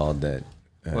other one called? The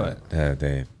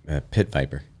Pit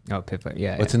Viper. Oh, Pit Viper.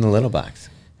 Yeah. What's in the little box?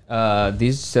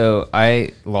 These? So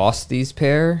I lost these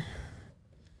pair.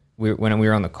 When we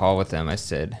were on the call with them, I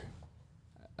said,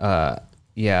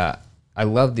 "Yeah, I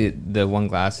love the one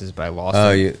glasses, but I lost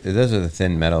them. Those are the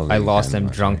thin metal. I lost them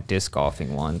drunk disc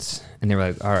golfing once, and they were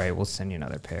like, "All right, we'll send you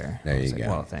another pair." There I was you like,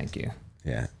 go. Well, thank you.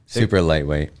 Yeah, super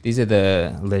lightweight. These are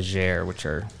the Leger, which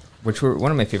were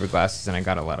one of my favorite glasses, and I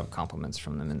got a lot of compliments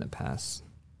from them in the past.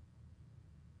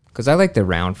 Because I like the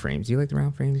round frames. Do you like the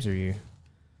round frames, or you?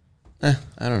 I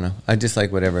don't know. I just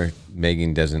like whatever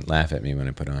Megan doesn't laugh at me when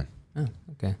I put on. Oh,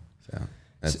 okay.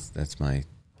 So that's my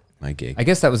gig. I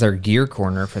guess that was our gear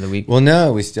corner for the week. Well,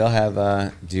 no, we still have.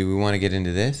 Do we want to get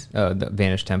into this? Oh, the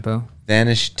Vanish Tempo.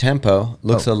 Vanish Tempo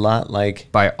looks a lot like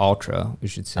by Ultra, we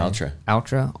should say. Ultra.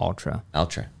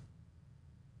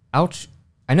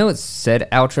 I know it said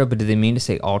Ultra, but did they mean to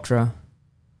say Ultra?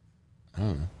 I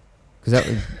don't know. Because that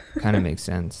would kind of make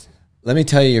sense. Let me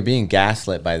tell you, you're being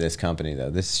gaslit by this company,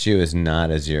 though. This shoe is not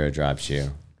a zero drop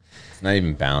shoe. It's not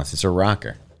even balanced. It's a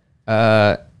rocker.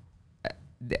 I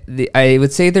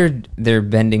would say they're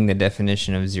bending the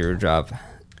definition of zero drop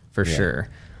for sure.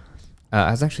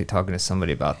 I was actually talking to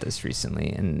somebody about this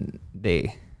recently, and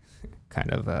they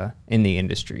kind of in the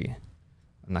industry.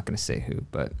 I'm not going to say who,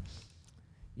 but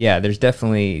yeah, there's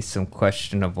definitely some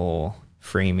questionable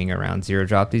framing around zero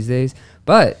drop these days.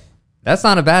 But that's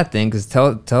not a bad thing, because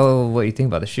tell what you think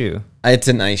about the shoe. It's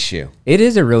a nice shoe. It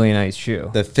is a really nice shoe.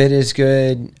 The fit is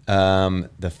good.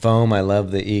 The foam, I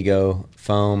love the Ego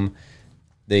foam.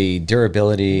 The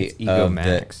durability Ego of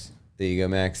Max. The Ego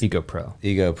Max. Ego Pro.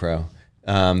 Ego Pro.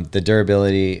 The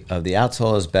durability of the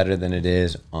outsole is better than it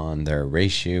is on their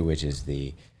race shoe, which is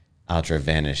the Ultra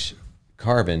Vanish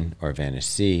Carbon or Vanish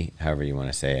C, however you want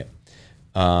to say it.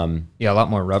 Yeah, a lot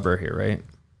more rubber here, right?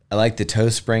 I like the toe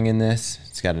spring in this.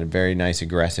 It's got a very nice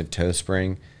aggressive toe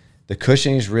spring. The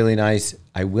cushioning is really nice.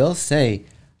 I will say,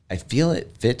 I feel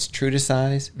it fits true to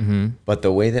size, but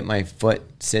the way that my foot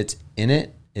sits in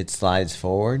it, it slides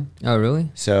forward. Oh,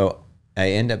 really? So I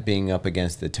end up being up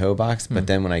against the toe box, but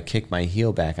then when I kick my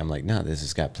heel back, I'm like, no, this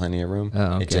has got plenty of room.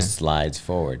 Oh, okay. It just slides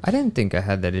forward. I didn't think I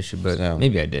had that issue, but So-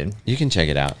 maybe I did. You can check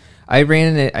it out. I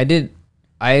ran in it.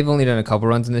 I've only done a couple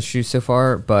runs in this shoe so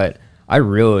far, but I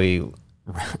really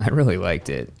liked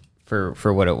it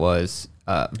for what it was.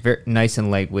 Very nice and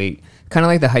lightweight, kind of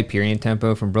like the Hyperion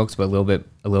Tempo from Brooks, but a little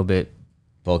bit.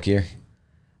 Bulkier?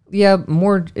 Yeah,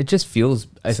 more. It just feels,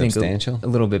 I think, Substantial? a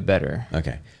little bit better.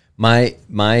 Okay.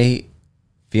 My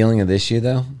feeling of this shoe,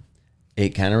 though, it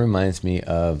kind of reminds me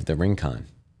of the Rincon.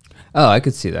 Oh, I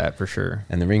could see that for sure.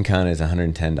 And the Rincon is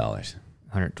 $110.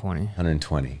 120,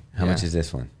 $120. How Yeah. much is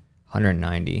this one?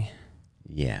 190.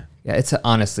 Yeah. Yeah, it's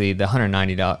honestly the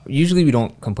 $190. Usually we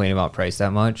don't complain about price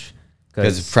that much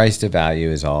Because price to value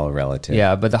is all relative.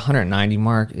 yeah, but the 190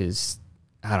 mark is,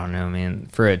 I don't know, man.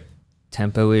 For a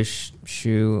tempo-ish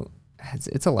shoe,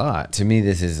 it's a lot. To me,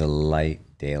 this is a light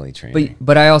daily trainer.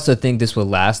 But I also think this will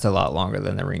last a lot longer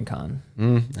than the Rincon.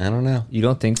 I don't know. You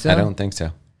don't think so? I don't think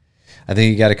so. I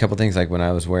think you got a couple things, like when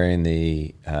I was wearing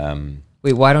the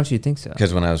Wait, why don't you think so?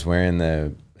 because when I was wearing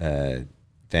the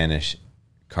Vanish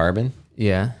Carbon,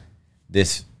 Yeah,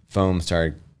 this foam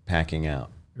started packing out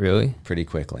really? pretty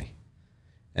quickly.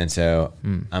 And so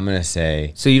I'm going to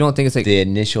say So you don't think it's like the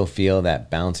initial feel, that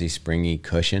bouncy, springy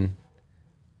cushion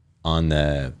on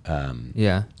the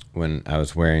yeah? when I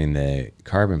was wearing the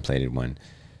carbon plated one,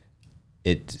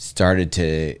 it started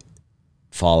to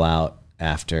fall out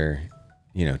after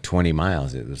 20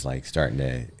 miles. It was like starting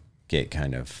to get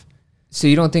kind of So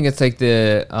you don't think it's like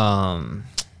the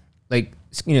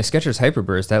Skechers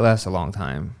Hyperburst that lasts a long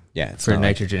time? it's For not like-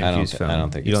 nitrogen infused foam. I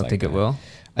don't think you it's don't like think it that. will.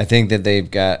 I think that they've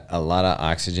got a lot of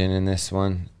oxygen in this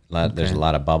one. There's a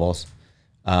lot of bubbles.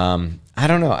 I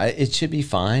don't know. It should be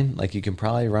fine. Like, you can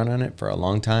probably run on it for a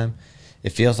long time.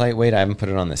 It feels lightweight. I haven't put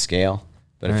it on the scale,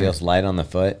 but it feels light on the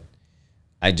foot.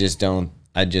 I just don't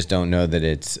know that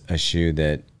it's a shoe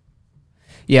that.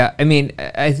 Yeah, I mean,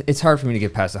 it's hard for me to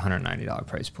get past the $190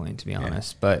 price point, to be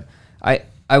honest. But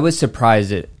I was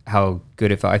surprised at how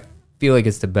good it felt. I feel like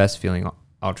it's the best feeling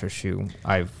Ultra shoe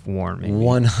I've worn. Maybe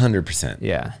 100%.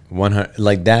 Yeah. 100.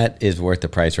 Like, that is worth the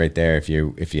price right there. If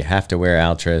you have to wear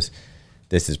Ultras,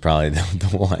 this is probably the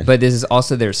one. But this is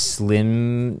also their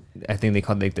slim. I think they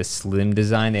call it like the slim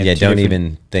design. They have two don't different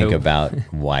even think toe- about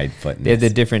wide foot. They have the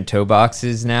different toe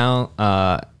boxes now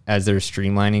as they're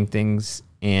streamlining things,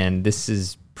 and this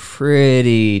is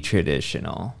pretty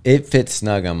traditional. It fits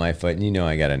snug on my foot, and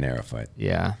I got a narrow foot.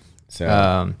 Yeah.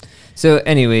 So So it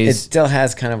anyways, still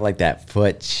has kind of like that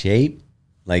foot shape.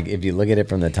 Like, if you look at it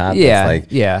from the top, yeah,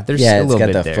 it's like, there's a it's little got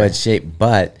bit the there. foot shape,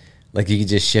 but like, you could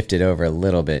just shift it over a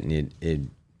little bit and it'd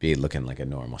be looking like a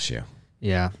normal shoe.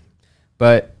 Yeah.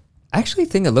 But I actually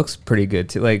think it looks pretty good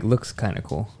too. Like, looks kind of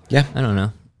cool. Yeah. I don't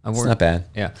know. It's not bad.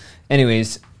 Yeah.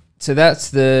 Anyways, so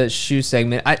that's the shoe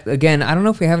segment. I don't know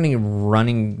if we have any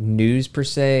running news per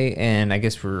se, and I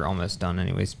guess we're almost done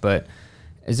anyways. But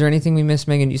is there anything we missed,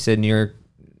 Megan? You said New York.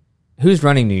 Who's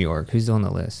running New York? Who's on the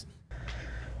list?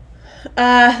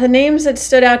 The names that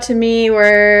stood out to me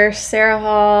were Sarah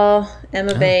Hall,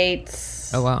 Emma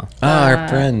Bates. Oh, wow. Our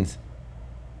friends.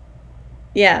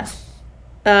 Yeah.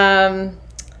 On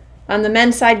the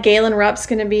men's side, Galen Rupp's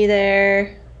going to be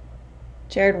there.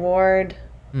 Jared Ward.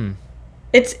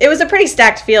 It was a pretty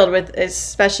stacked field with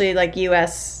especially like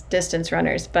U.S. distance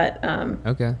runners, but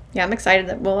Okay. yeah, I'm excited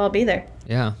that we'll all be there.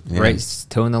 Yeah. Right.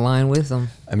 Toeing the line with them.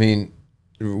 I mean,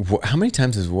 how many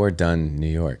times has Ward done New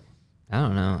York? I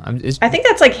don't know. I think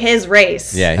that's like his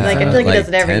race. Yeah. Like I feel like he does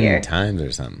it every 10 year. times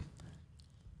or something.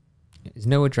 Is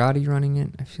Noah Dradi running it?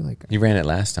 I feel like. He ran it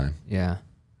last time Yeah.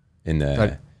 in the But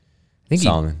I think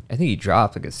Solomon. I think he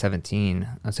dropped like at 17.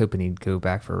 I was hoping he'd go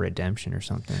back for a redemption or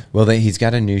something. Well, he's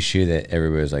got a new shoe that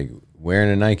everybody was like,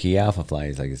 wearing a Nike Alpha Fly.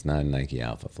 He's like, it's not a Nike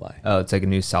Alpha Fly. Oh, it's like a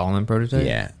new Solomon prototype?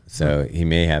 Yeah. So he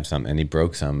may have some, and he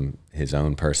broke his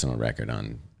own personal record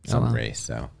on some wow. race.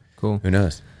 So Cool. who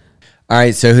knows? All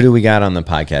right. So who do we got on the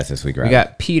podcast this week, Rob? We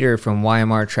got Peter from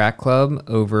YMR Track Club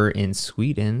over in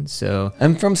Sweden. So,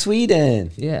 I'm from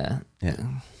Sweden. yeah. Yeah.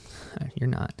 You're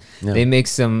not. No. They make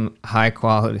some high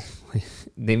quality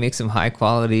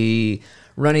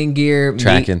running gear.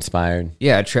 Track inspired.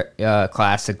 Yeah,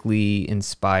 classically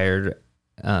inspired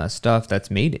stuff that's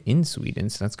made in Sweden.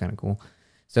 So that's kind of cool.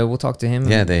 So we'll talk to him.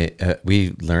 Yeah,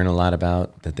 we learn a lot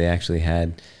about that. They actually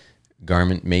had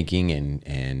garment making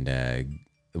and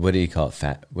what do you call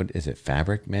it? What is it?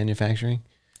 Fabric manufacturing.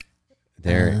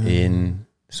 They're in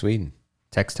Sweden.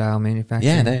 Textile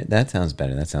manufacturing. Yeah, that sounds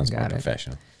better. That sounds more Got it.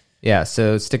 professional. Yeah,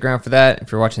 so stick around for that.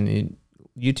 If you're watching the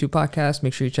YouTube podcast,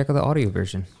 make sure you check out the audio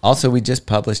version. Also, we just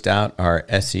published out our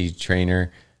SC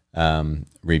Trainer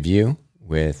review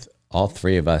with all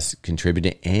three of us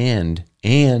contributing and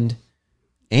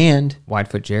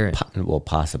Widefoot Jarrett.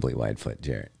 Possibly Widefoot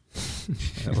Jarrett.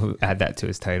 We'll add that to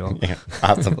his title. Yeah,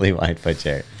 possibly Widefoot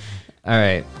Jarrett. All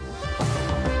right.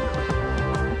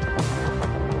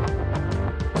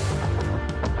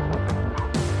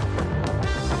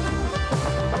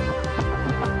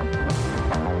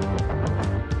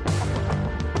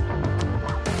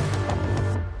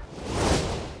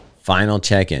 Final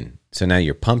check-in. So now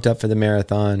you're pumped up for the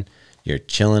marathon. You're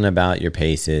chilling about your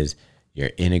paces.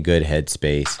 You're in a good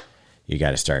headspace. You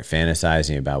got to start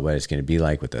fantasizing about what it's going to be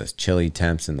like with those chilly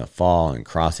temps in the fall and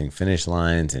crossing finish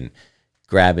lines and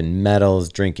grabbing medals,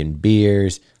 drinking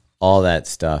beers, all that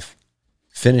stuff.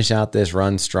 Finish out this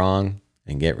run strong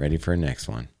and get ready for the next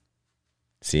one.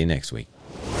 See you next week.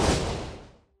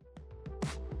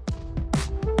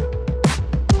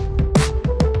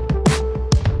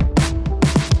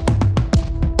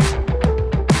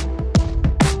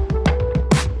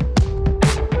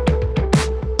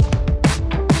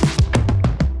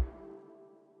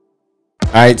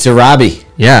 All right, so Robbie.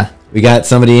 Yeah. We got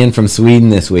somebody in from Sweden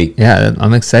this week. Yeah,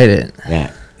 I'm excited.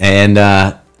 Yeah. And,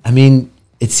 I mean,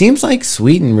 it seems like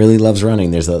Sweden really loves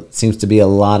running. Seems to be a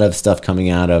lot of stuff coming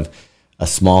out of a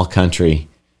small country.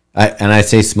 And I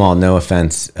say small, no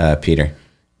offense, Peter.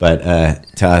 But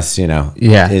to us,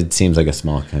 it seems like a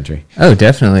small country. Oh,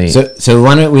 definitely. So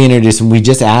why don't we introduce him? We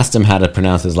just asked him how to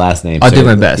pronounce his last name. I'll do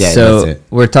my best. So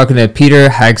we're talking to Peter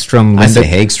Häggström. I say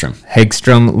Häggström.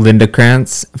 Häggström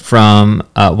Lindecrantz from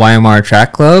YMR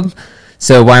Track Club.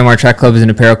 So YMR Track Club is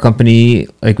an apparel company,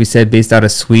 like we said, based out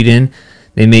of Sweden.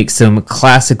 They make some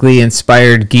classically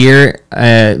inspired gear,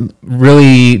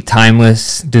 really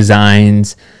timeless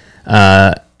designs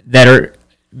that are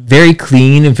very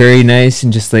clean and very nice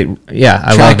and just I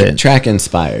love it. Track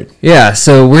inspired. Yeah,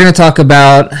 so we're going to talk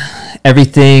about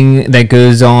everything that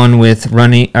goes on with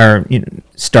running or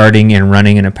starting and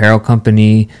running an apparel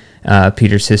company,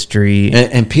 Peter's history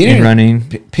and Peter in running.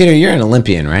 Peter, you're an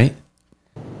Olympian, right?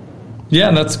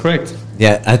 Yeah, that's correct.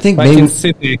 Yeah, I think back maybe in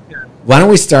Sydney. Why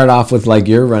don't we start off with like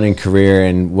your running career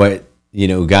and what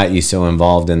got you so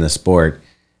involved in the sport?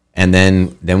 And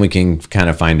then we can kind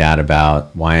of find out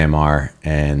about YMR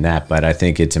and that. But I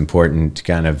think it's important to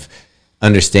kind of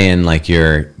understand like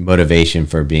your motivation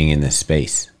for being in this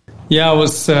space. Yeah,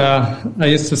 I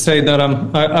used to say that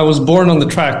I was born on the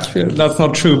track. That's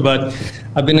not true, but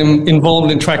I've been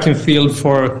involved in track and field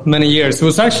for many years. It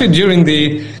was actually during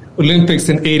the Olympics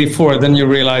in '84. Then you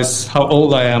realize how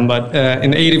old I am. But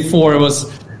in '84,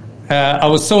 I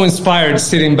was so inspired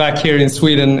sitting back here in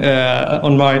Sweden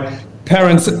on my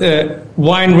parents'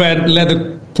 wine red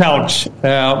leather couch,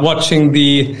 watching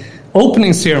the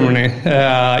opening ceremony.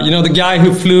 The guy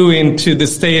who flew into the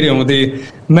stadium with the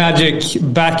magic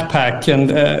backpack,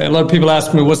 and a lot of people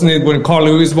ask me, wasn't it when Carl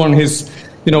Lewis won his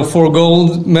 4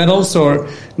 gold medals? Or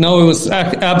no, it was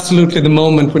absolutely the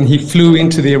moment when he flew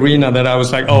into the arena that I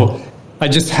was like, oh, I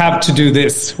just have to do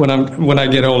this when I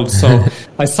get old. So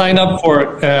I signed up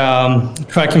for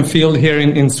track and field here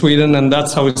in Sweden, and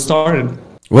that's how it started.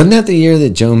 Wasn't that the year that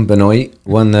Joan Benoit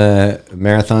won the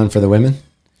marathon for the women?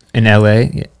 In LA?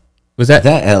 Yeah. Was that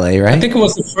LA, right? I think it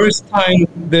was the first time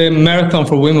the marathon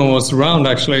for women was around,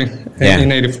 actually,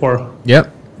 in '84.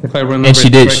 Yep. If I remember. And she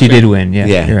did win.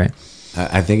 Yeah. You're right.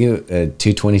 I think it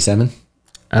 2:27.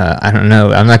 I don't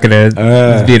know. I'm not gonna be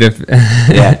I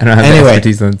don't have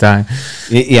expertise on the time.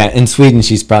 Yeah, in Sweden,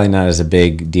 she's probably not as a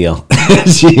big deal.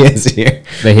 She is here.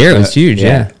 But here it was huge.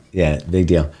 Yeah, big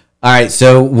deal. All right,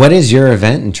 so what is your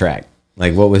event in track?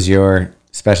 Like, what was your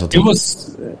specialty? It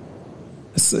was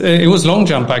long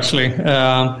jump, actually.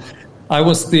 I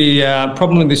was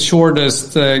probably the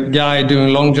shortest guy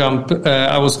doing long jump.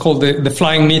 I was called the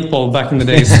flying meatball back in the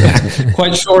days.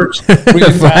 Quite short,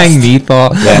 really flying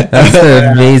meatball. Yeah. That's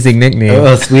an amazing nickname.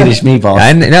 Oh, Swedish meatball.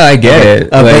 I get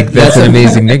it. That's an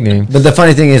amazing nickname. But the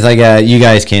funny thing is, you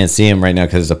guys can't see him right now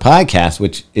because it's a podcast.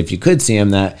 Which, if you could see him,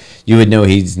 that you would know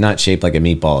he's not shaped like a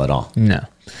meatball at all. No.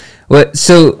 What?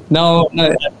 So no.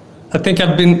 I think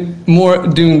I've been more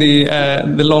doing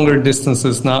the longer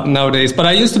distances nowadays. But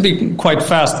I used to be quite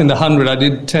fast in the 100. I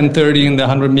did 10:30 in the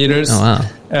 100 meters. Oh, wow.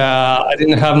 I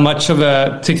didn't have much of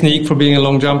a technique for being a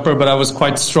long jumper, but I was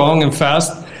quite strong and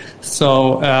fast.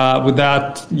 So with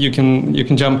that, you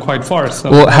can jump quite far. So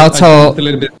well, how tall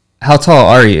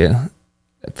are you?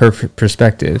 For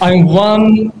perspective, I'm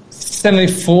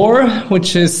 174,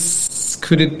 which is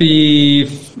Could it be?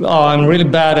 Oh, I'm really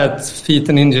bad at feet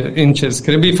and inches.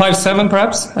 Could it be 5'7",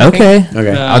 perhaps? Okay.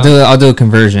 Okay. I'll do a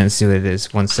conversion and see what it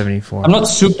is. 174. I'm not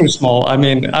super small. I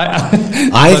mean,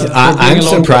 I'm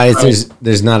surprised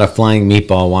there's not a flying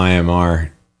meatball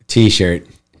YMR T-shirt.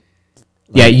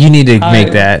 Yeah, you need to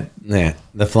make that. Yeah,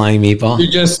 the flying meatball. You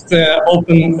just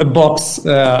open a box.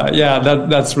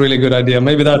 That's a really good idea.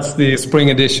 Maybe that's the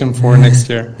spring edition for next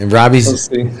year. And Robbie's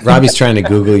trying to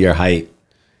Google your height.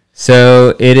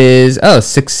 So it is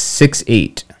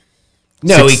 6'8".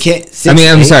 No, we can't.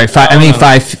 I'm sorry.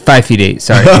 5'8".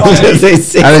 Sorry,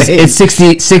 it's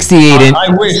 68. I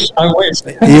wish.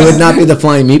 You would not be the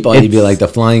flying meatball. You'd be like the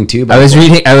flying tube. I was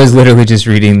literally just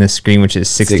reading the screen, which is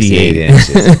 68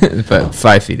 inches, but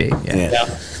 5'8". Yeah.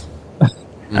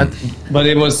 But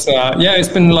it was, it's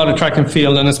been a lot of track and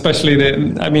field, and especially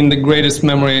the greatest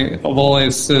memory of all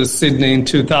is Sydney in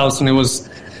 2000. It was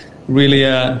really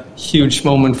a huge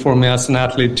moment for me as an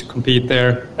athlete to compete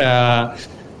there.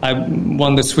 I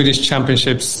won the Swedish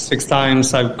championships 6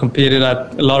 times. I've competed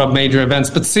at a lot of major events,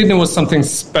 but Sydney was something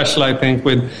special, I think,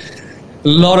 with a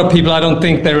lot of people. I don't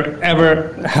think there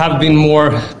ever have been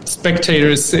more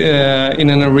spectators in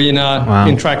an arena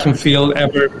in track and field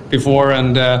ever before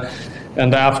and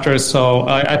after. So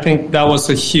I think that was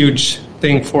a huge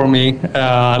thing for me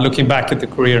looking back at the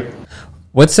career.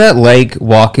 What's that like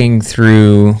walking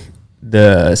through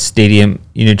the stadium,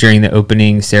 during the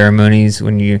opening ceremonies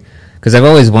because I've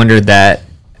always wondered that,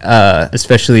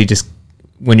 especially just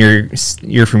when you're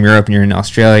from Europe and you're in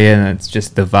Australia and it's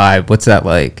just the vibe. What's that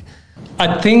like?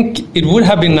 I think it would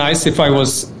have been nice if I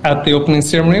was at the opening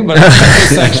ceremony, but I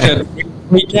was actually at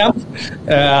the camp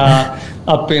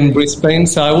up in Brisbane,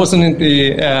 so I wasn't in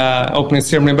the opening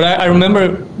ceremony. But I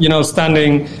remember,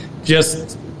 standing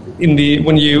just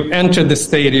when you enter the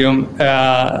stadium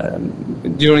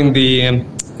during the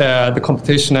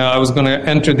competition. I was going to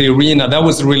enter the arena. That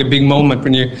was a really big moment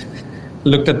when you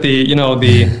looked at the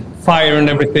fire and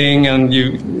everything, and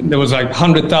there was like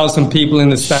 100,000 people in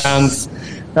the stands.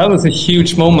 That was a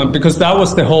huge moment because that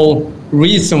was the whole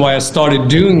reason why I started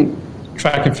doing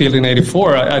track and field in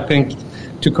 '84. I think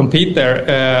to compete there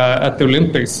at the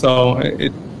Olympics. So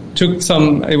it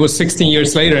was 16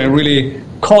 years later and really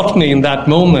caught me in that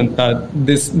moment that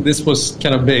this was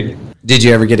kind of big. Did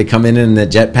you ever get to come in the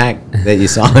jetpack that you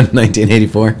saw in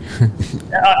 1984?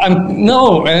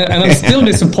 No, and I'm still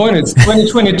disappointed. It's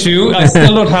 2022. I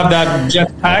still don't have that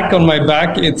jetpack on my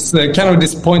back. It's kind of a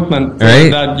disappointment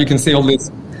that you can see all these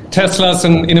Teslas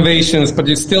and innovations, but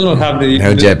you still don't have the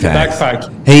backpack.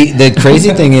 Hey, the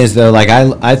crazy thing is, though, like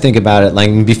I think about it,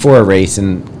 like before a race,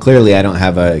 and clearly I don't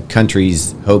have a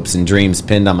country's hopes and dreams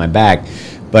pinned on my back,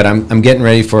 but I'm getting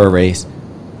ready for a race.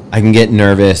 I can get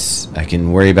nervous. I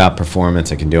can worry about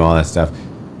performance. I can do all that stuff.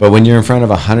 But when you're in front of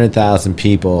 100,000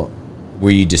 people,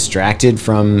 were you distracted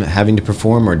from having to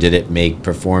perform, or did it make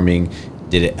performing?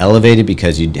 Did it elevate it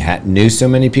because you knew so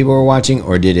many people were watching,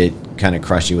 or did it kind of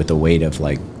crush you with the weight of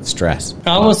like stress?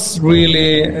 I was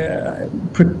really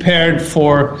prepared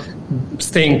for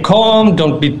staying calm.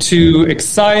 Don't be too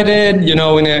excited. In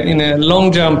a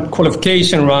long jump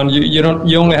qualification run, you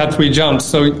only had 3 jumps,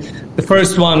 so the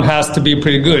first one has to be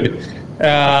pretty good.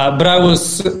 But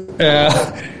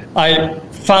I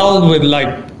fouled with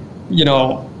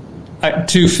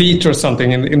 2 feet or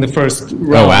something in the first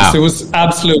round. Oh, wow. So it was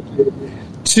absolutely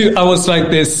I was like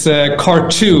this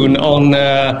cartoon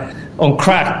on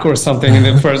crack or something in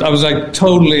the first. I was like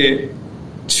totally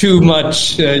too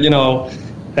much,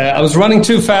 I was running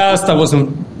too fast. I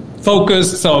wasn't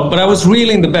focused. But I was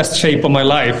really in the best shape of my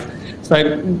life. So I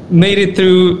made it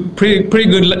through pretty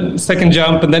good second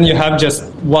jump, and then you have just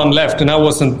one left, and I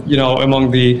wasn't,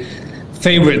 among the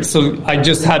favorites. So I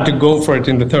just had to go for it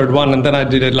in the third one, and then I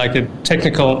did it like a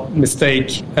technical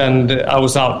mistake, and I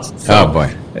was out. So, oh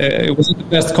boy! It wasn't the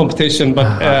best competition, but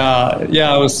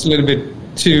I was a little bit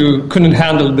couldn't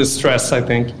handle the stress, I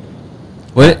think.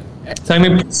 What? So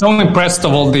I'm so impressed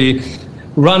of all the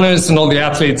runners and all the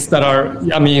athletes that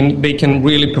they can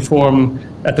really perform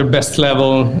at their best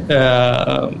level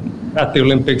at the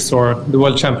Olympics or the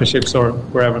World Championships or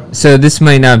wherever. So this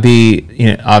might not be,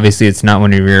 obviously it's not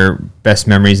one of your best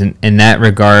memories in that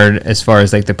regard as far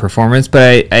as like the performance,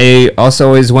 but I also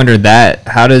always wondered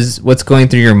what's going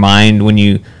through your mind when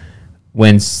you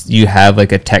have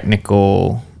like a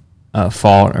technical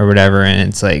fault or whatever, and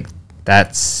it's like,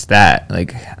 that's that.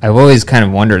 Like, I've always kind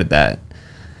of wondered that,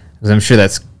 because I'm sure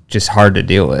that's just hard to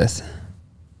deal with.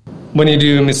 When you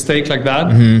do a mistake like that,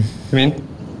 I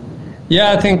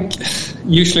think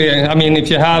usually, if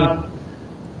you have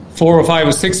 4 or 5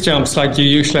 or 6 jumps like you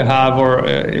usually have, or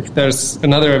if there's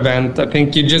another event. I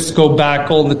think you just go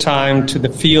back all the time to the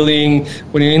feeling.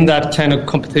 When you're in that kind of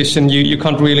competition, you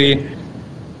can't really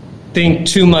think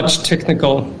too much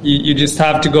technical. You just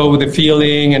have to go with the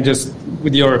feeling and just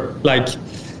with your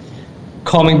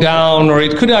calming down, or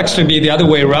it could actually be the other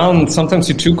way around. Sometimes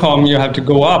you're too calm, you have to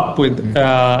go up with,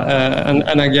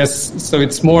 and I guess, so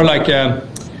it's more like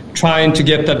trying to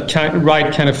get that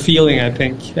right kind of feeling, I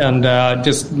think, and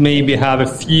just maybe have a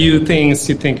few things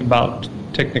you think about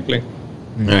technically.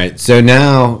 All right, so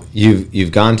now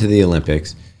you've gone to the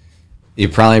Olympics. You're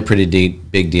probably a pretty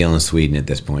big deal in Sweden at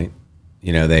this point.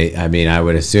 You know, I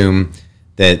would assume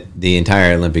that the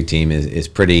entire Olympic team is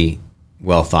pretty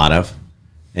well thought of.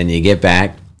 And you get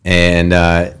back, and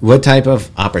what type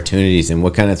of opportunities and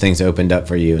what kind of things opened up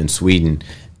for you in Sweden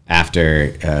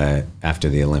after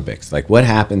the Olympics? Like, what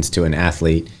happens to an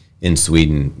athlete in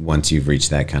Sweden once you've reached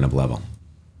that kind of level?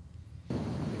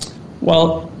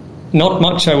 Well, not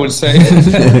much, I would say.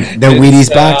 The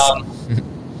Wheaties box?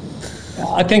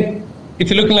 I think if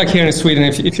you're looking like here in Sweden,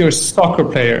 if you're a soccer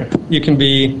player, you can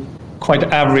be quite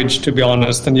average, to be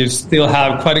honest, and you still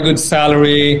have quite a good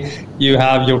salary. You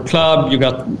have your club, you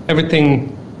got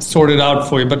everything sorted out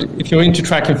for you. But if you're into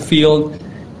track and field,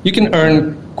 you can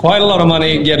earn quite a lot of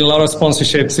money, get a lot of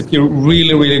sponsorships if you're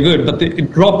really, really good. But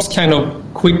it drops kind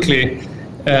of quickly.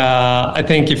 I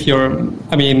think if you're,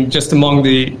 just among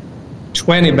the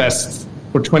 20 best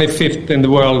or 25th in the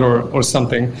world or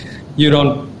something,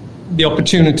 the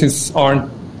opportunities aren't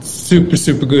super,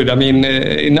 super good.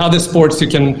 In other sports you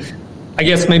can, I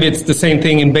guess maybe it's the same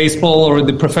thing in baseball or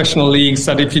the professional leagues,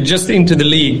 that if you're just into the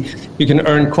league, you can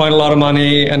earn quite a lot of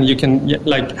money and you can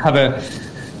have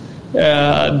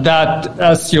that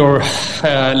as your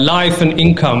life and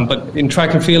income. But in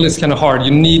track and field, it's kind of hard.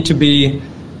 You need to be,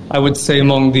 I would say,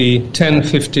 among the 10,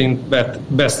 15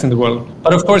 best in the world.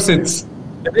 But of course, it's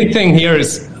the big thing here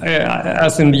is,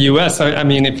 as in the US,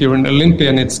 if you're an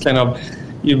Olympian, it's kind of,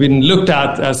 you've been looked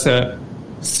at as a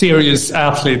serious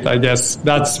athlete, I guess.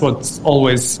 That's what's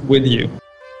always with you.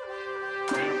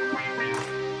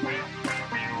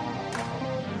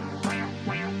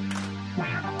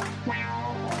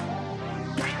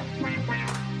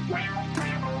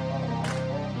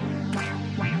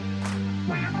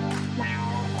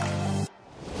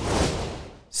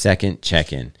 Second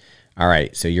check-in. All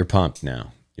right, so you're pumped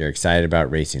now. You're excited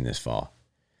about racing this fall.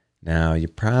 Now, you're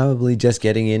probably just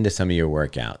getting into some of your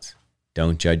workouts.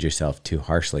 Don't judge yourself too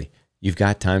harshly. You've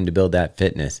got time to build that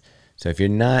fitness. So if you're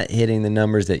not hitting the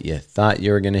numbers that you thought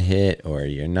you were going to hit, or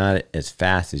you're not as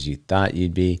fast as you thought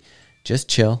you'd be, just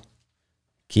chill.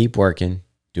 Keep working.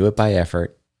 Do it by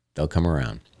effort. They'll come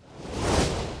around.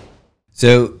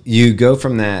 So you go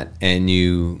from that, and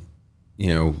you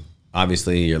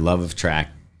obviously your love of track,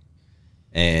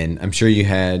 and I'm sure you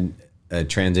had a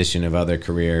transition of other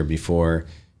career before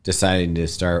deciding to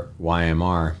start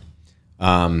YMR.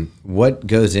 What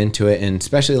goes into it? And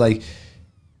especially like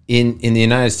in the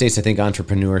United States, I think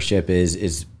entrepreneurship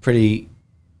is pretty,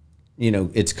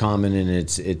 it's common and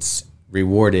it's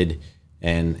rewarded,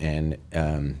 and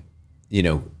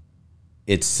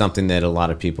it's something that a lot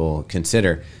of people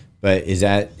consider. But is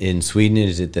that in Sweden?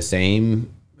 Is it the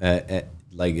same?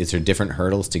 Is there different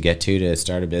hurdles to get to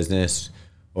start a business,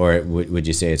 or would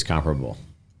you say it's comparable?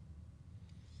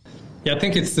 Yeah, I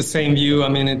think it's the same view.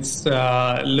 It's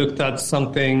looked at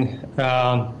something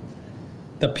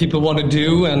that people want to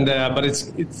do, and but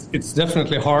it's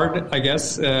definitely hard, I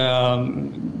guess.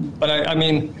 But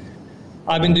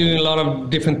I've been doing a lot of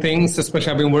different things.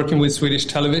 Especially, I've been working with Swedish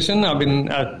television. I've been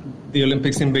at the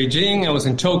Olympics in Beijing. I was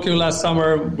in Tokyo last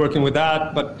summer working with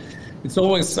that. But it's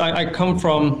always I come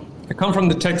from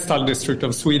the textile district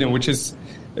of Sweden, which is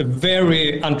a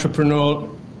very entrepreneurial.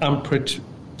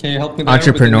 Can you help me there?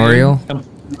 Entrepreneurial?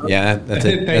 Yeah, that's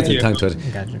a tongue twister.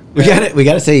 Gotcha. We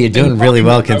got to say you're doing really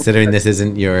well considering this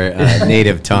isn't your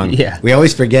native tongue. Yeah. We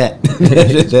always forget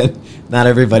that not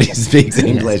everybody speaks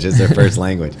English as their first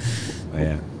language. Oh,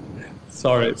 yeah.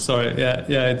 Sorry.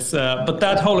 Yeah. It's but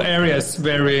that whole area is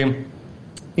very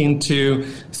into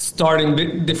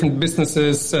starting different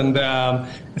businesses, and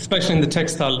especially in the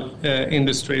textile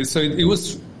industry. So it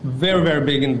was very, very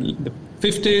big in the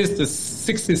 50s, the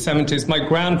 60s, 70s. My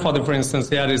grandfather, for instance,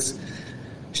 he had his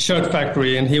shirt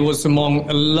factory, and he was among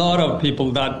a lot of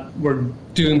people that were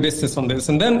doing business on this.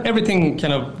 And then everything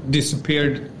kind of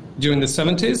disappeared during the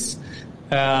 70s.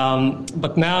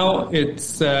 But now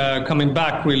it's coming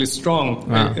back really strong.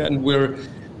 Wow. And we're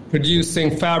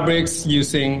producing fabrics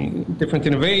using different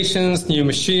innovations, new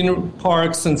machine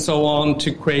parks, and so on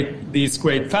to create these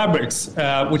great fabrics,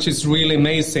 which is really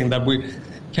amazing that we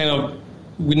kind of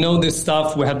we know this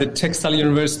stuff. We have the textile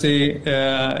university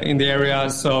in the area,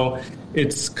 so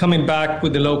it's coming back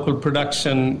with the local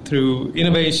production through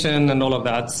innovation and all of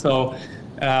that. So,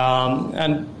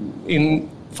 and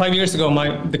 5 years ago,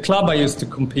 the club I used to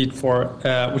compete for,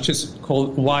 which is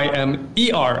called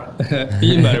YMR,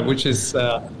 which is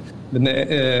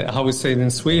how we say it in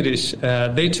Swedish,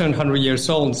 they turned 100 years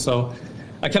old. So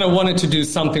I kind of wanted to do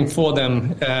something for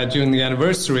them during the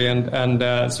anniversary, and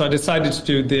so I decided to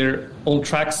do their old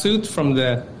tracksuit from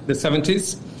the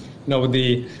 70s, with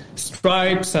the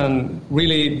stripes and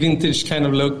really vintage kind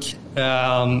of look. So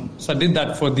I did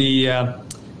that for the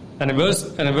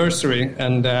anniversary,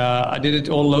 and I did it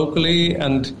all locally.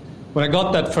 And when I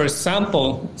got that first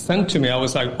sample sent to me, I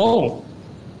was like, oh,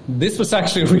 this was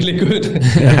actually really good.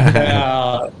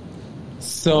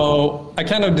 So I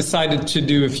kind of decided to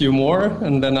do a few more,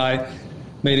 and then I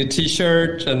made a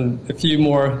T-shirt and a few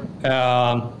more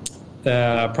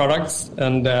products.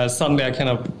 And suddenly I kind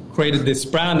of created this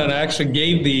brand, and I actually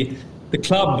gave the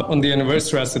club on the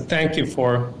anniversary as a thank you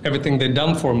for everything they've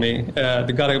done for me.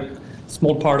 They got a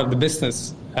small part of the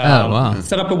business.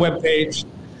 Set up a web page,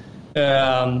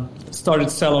 started to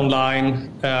sell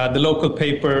online. The local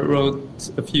paper wrote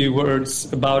a few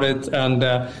words about it, and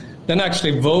then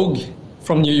actually Vogue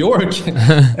from New York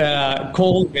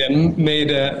called me and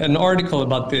made an article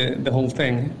about the whole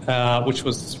thing, which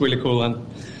was really cool. And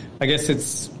I guess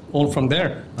it's all from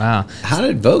there. Wow. How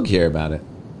did Vogue hear about it?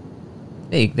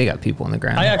 They got people on the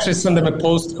ground. I actually sent them a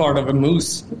postcard of a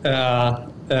moose.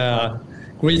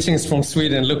 Greetings from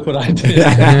Sweden. Look what I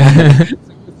did.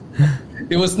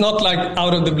 It was not like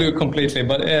out of the blue completely,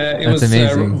 but it was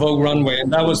Vogue Runway.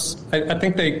 And that was, I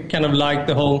think they kind of liked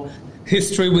the whole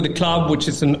history with the club, which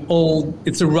is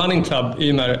it's a running club,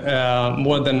 YMR,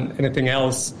 more than anything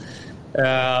else.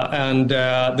 And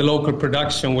the local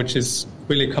production, which is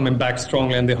really coming back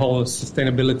strongly, and the whole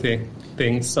sustainability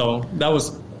thing. So that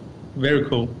was very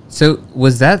cool. So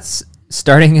was that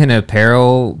starting an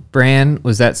apparel brand?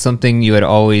 Was that something you had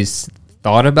always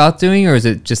thought about doing, or is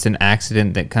it just an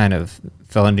accident that kind of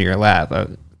fell into your lap?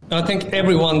 I think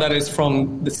everyone that is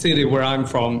from the city where I'm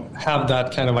from have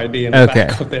that kind of idea in the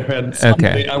back of their head.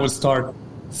 Someday I will start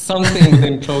something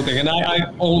within clothing. And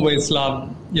I always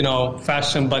loved,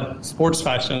 fashion, but sports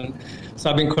fashion. So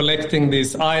I've been collecting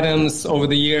these items over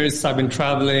the years. I've been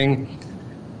traveling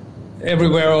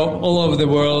everywhere, all over the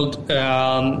world,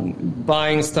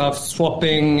 buying stuff,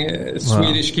 swapping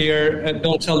Swedish gear.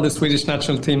 Don't tell the Swedish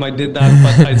national team I did that,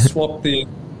 but I swapped the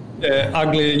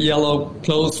ugly yellow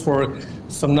clothes for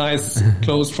some nice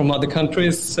clothes from other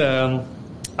countries. I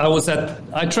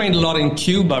trained a lot in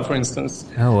Cuba, for instance.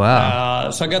 Oh, wow.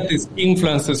 So I got these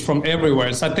influences from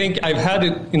everywhere. So I think I've had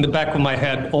it in the back of my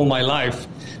head all my life.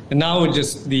 And now it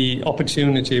just, the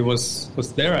opportunity was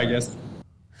there, I guess.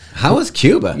 How was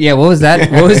Cuba? Yeah, what was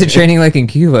that? What was the training like in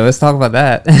Cuba? Let's talk about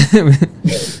that.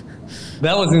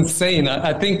 That was insane.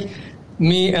 I think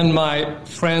me and my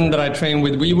friend that I trained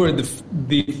with, we were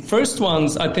the first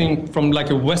ones, I think, from like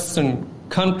a Western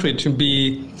country to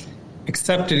be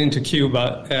accepted into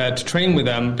Cuba to train with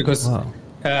them, because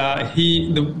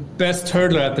the best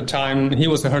hurdler at the time, he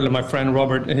was a hurdler, my friend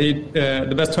Robert.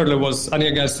 The best hurdler was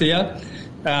Ania Garcia,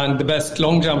 and the best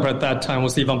long jumper at that time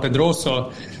was Ivan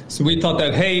Pedroso. So we thought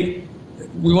that, hey,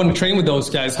 we want to train with those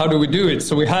guys. How do we do it?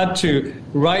 So we had to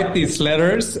write these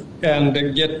letters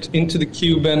and get into the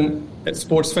Cuban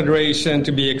Sports Federation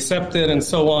to be accepted, and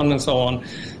so on and so on.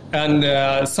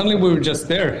 And suddenly we were just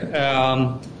there.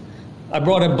 I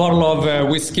brought a bottle of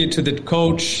whiskey to the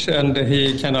coach, and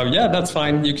he kind of, that's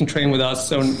fine, you can train with us.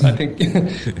 So I think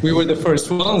we were the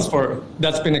first ones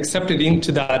that's been accepted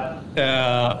into that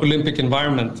Olympic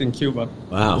environment in Cuba.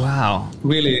 Wow.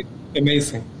 Really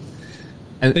amazing.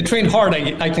 They trained hard,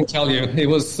 I can tell you. It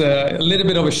was a little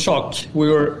bit of a shock. We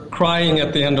were crying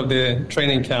at the end of the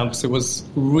training camps. It was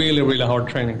really, really hard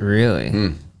training.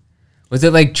 Really? Was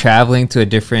it like traveling to a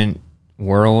different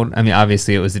world? I mean,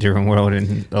 obviously it was a different world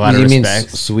in a lot of respects. You mean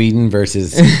Sweden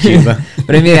versus Cuba?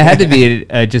 But I mean, it had to be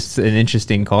just an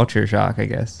interesting culture shock, I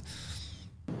guess.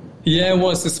 Yeah, it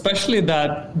was, especially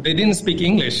that they didn't speak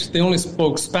English. They only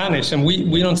spoke Spanish, and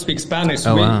we don't speak Spanish.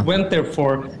 So we went there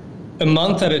for a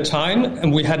month at a time,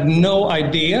 and we had no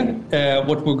idea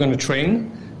what we were going to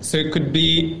train. So it could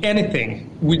be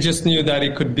anything. We just knew that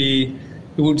it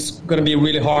was going to be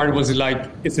really hard. Was it like,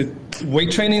 is it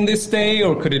weight training this day,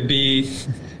 or could it be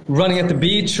running at the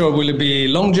beach, or will it be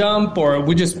long jump? Or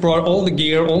we just brought all the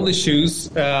gear, all the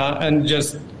shoes, and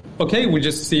just, we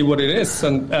just see what it is.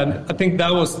 And I think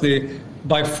that was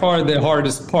by far the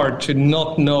hardest part, to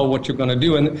not know what you're going to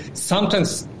do. And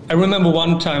sometimes, I remember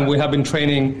one time we have been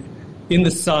training in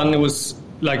the sun. It was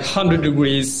like 100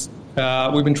 degrees.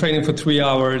 We've been training for 3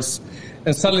 hours.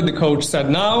 And suddenly the coach said,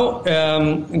 now,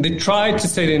 they tried to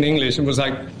say it in English. It was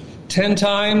like 10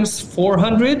 times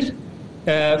 400,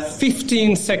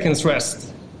 15 seconds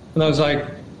rest. And I was like,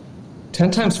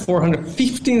 10 times 400,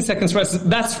 15 seconds rest.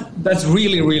 That's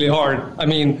really, really hard. I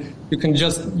mean, you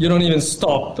don't even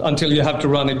stop until you have to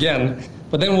run again.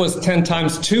 But then it was 10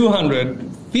 times 200,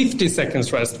 50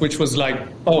 seconds rest, which was like,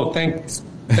 oh, thank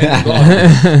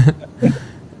God.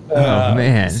 Oh,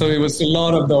 man. So it was a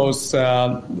lot of those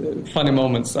funny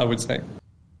moments, I would say.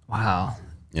 Wow.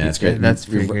 Yeah, that's great. That's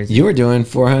pretty crazy. You were doing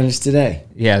 400s today.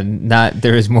 Yeah,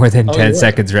 there was more than 10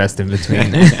 seconds rest in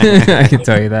between. I can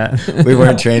tell you that. We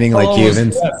weren't training like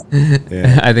Cubans.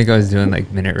 Yeah. I think I was doing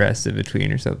like minute rest in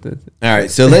between or something. All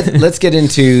right, so let's get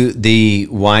into the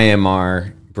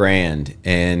YMR brand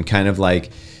and kind of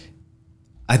like,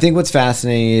 I think what's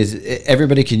fascinating is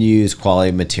everybody can use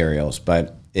quality materials,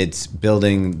 but it's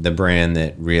building the brand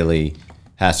that really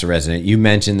has to resonate. You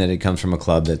mentioned that it comes from a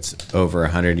club that's over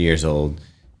 100 years old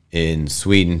in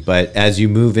Sweden, but as you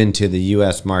move into the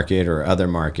U.S. market or other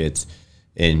markets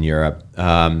in Europe,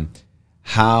 how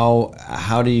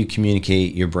do you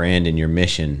communicate your brand and your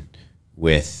mission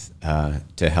with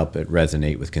to help it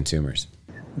resonate with consumers?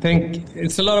 I think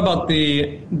it's a lot about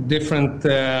the different,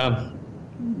 the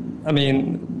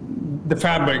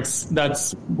fabrics.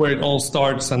 That's where it all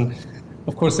starts. And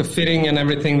of course, the fitting and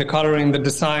everything, the coloring, the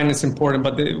design is important,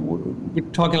 but we're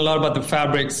talking a lot about the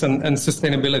fabrics and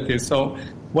sustainability. So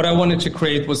what I wanted to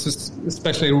create was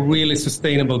especially a really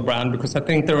sustainable brand, because I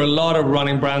think there are a lot of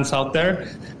running brands out there,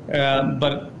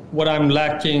 but what I'm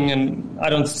lacking and I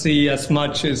don't see as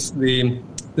much is the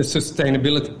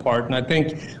sustainability part. And I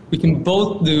think we can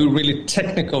both do really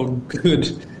technical,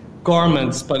 good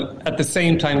garments, but at the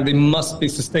same time, they must be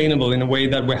sustainable in a way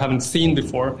that we haven't seen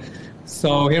before.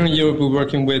 So here in Europe, we're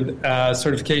working with a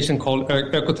certification called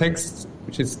Oekotex,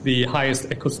 which is the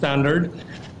highest eco standard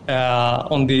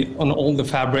on all the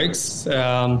fabrics.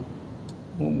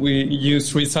 We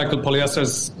use recycled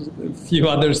polyesters. A few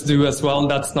others do as well.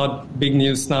 That's not big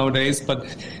news nowadays, but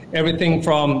everything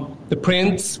from the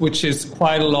prints, which is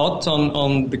quite a lot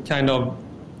on the kind of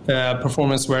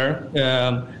performance wear.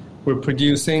 We're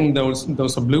producing those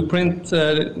are blueprint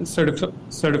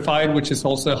certified, which is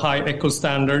also a high eco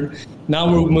standard.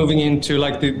 Now we're moving into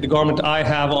like the garment I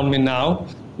have on me now,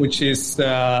 which is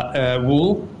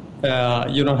wool.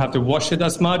 You don't have to wash it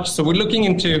as much. So we're looking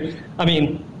into,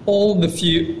 every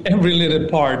little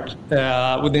part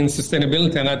within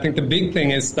sustainability. And I think the big thing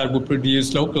is that we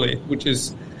produce locally, which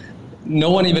is,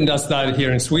 no one even does that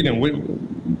here in Sweden. We're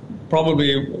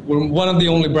one of the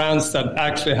only brands that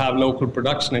actually have local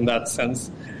production in that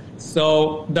sense.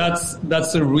 So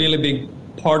that's a really big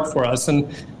part for us.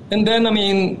 And then,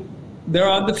 there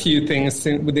are the few things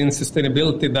within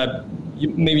sustainability that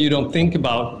maybe you don't think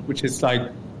about, which is like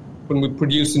when we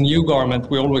produce a new garment,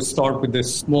 we always start with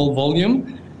this small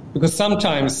volume, because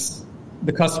sometimes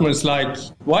the customers like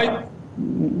white,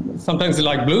 sometimes they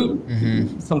like blue,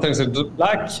 sometimes they like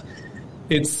black.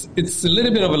 It's a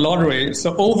little bit of a lottery.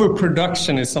 So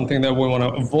overproduction is something that we want to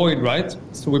avoid, right?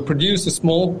 So we produce a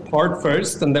small part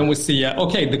first, and then we see,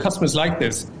 okay, the customers like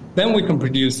this. Then we can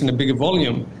produce in a bigger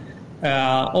volume.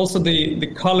 Also, the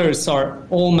colors are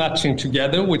all matching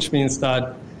together, which means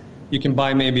that you can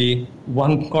buy maybe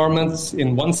one garment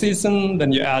in one season,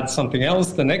 then you add something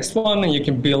else the next one, and you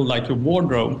can build like a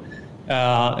wardrobe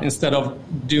instead of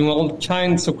doing all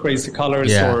kinds of crazy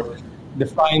colors or the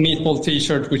flying meatball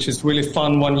T-shirt, which is really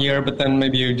fun one year, but then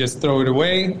maybe you just throw it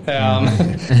away.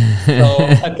 So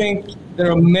I think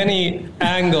there are many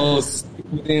angles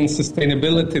within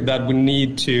sustainability that we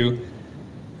need to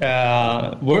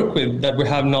work with that we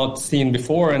have not seen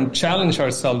before and challenge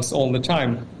ourselves all the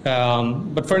time.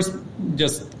 But first,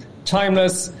 just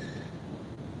timeless,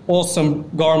 awesome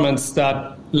garments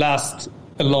that last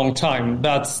a long time.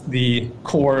 That's the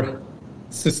core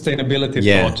sustainability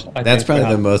thought. That's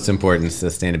probably the most important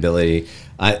sustainability.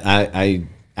 I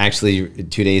actually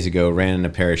 2 days ago ran in a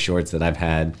pair of shorts that I've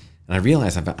had, and I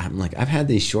realized I've had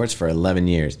these shorts for 11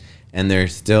 years and they're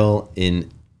still in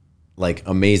like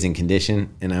amazing condition.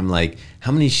 And I'm like,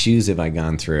 how many shoes have I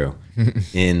gone through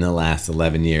in the last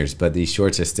 11 years? But these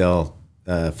shorts are still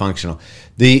functional.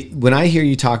 When I hear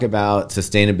you talk about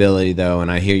sustainability though, and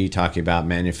I hear you talking about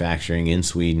manufacturing in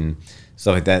Sweden,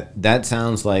 so like that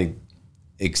sounds like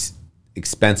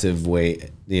expensive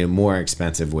way, more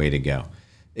expensive way to go.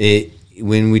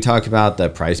 When we talk about the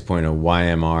price point of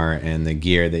YMR and the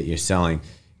gear that you're selling,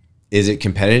 is it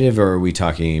competitive or are we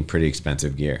talking pretty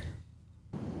expensive gear?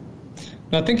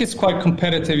 I think it's quite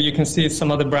competitive. You can see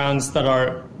some other brands that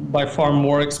are by far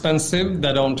more expensive,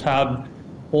 that don't have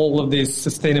all of these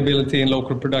sustainability and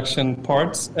local production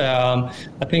parts.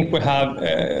 I think we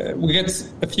get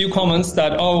a few comments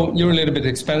that, oh, you're a little bit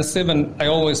expensive, and I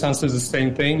always answer the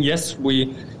same thing. Yes,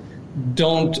 we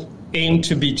don't aim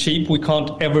to be cheap. We can't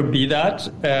ever be that.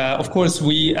 Of course,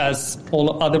 we, as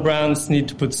all other brands, need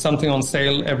to put something on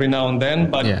sale every now and then,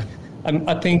 but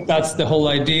I think that's the whole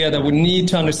idea, that we need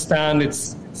to understand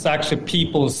it's actually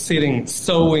people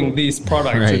sewing these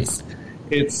products.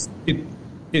 Right.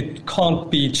 It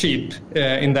can't be cheap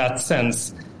in that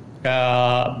sense.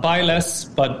 Buy less,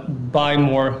 but buy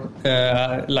more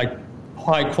like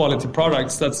high quality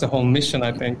products. That's the whole mission,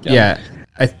 I think. Yeah.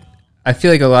 I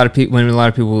feel like when a lot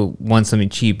of people want something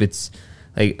cheap, it's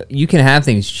like you can have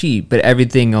things cheap, but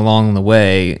everything along the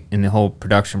way in the whole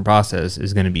production process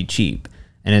is going to be cheap.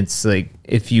 And it's like,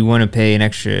 if you want to pay an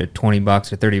extra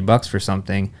 $20 or $30 for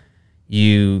something,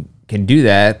 you can do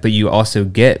that, but you also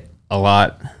get a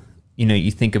lot.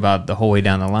 You think about the whole way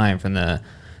down the line, from the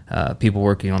people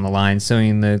working on the line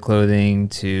sewing the clothing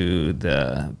to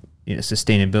the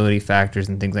sustainability factors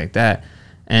and things like that.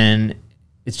 And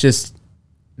it's just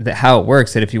how it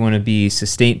works, that if you want to be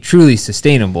truly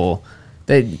sustainable,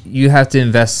 that you have to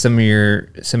invest some of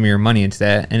your money into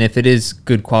that. And if it is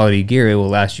good quality gear, it will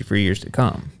last you for years to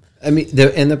come. I mean,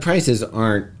 the prices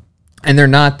aren't, and they're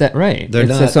not that right. They're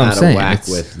not out of whack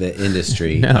with the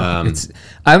industry. No,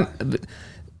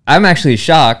 I'm actually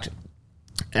shocked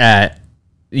at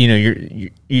you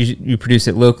produce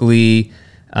it locally.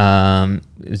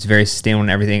 It's very sustainable and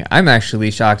everything. I'm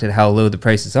actually shocked at how low the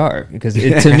prices are, because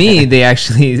to me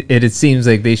it seems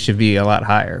like they should be a lot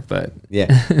higher. But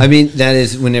yeah, I mean, that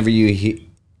is, whenever you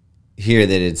hear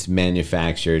that it's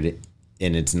manufactured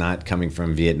and it's not coming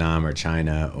from Vietnam or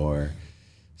China or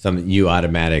something, you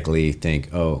automatically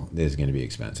think, oh, this is going to be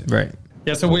expensive. Right.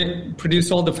 Yeah. So we produce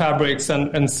all the fabrics,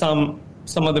 and some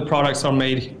of the products are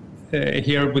made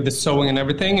here with the sewing and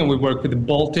everything, and we work with the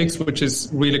Baltics, which is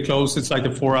really close. It's like a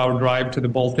 4-hour drive to the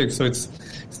Baltics, so it's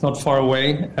not far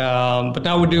away. But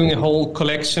now we're doing a whole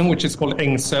collection, which is called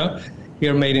Häggström,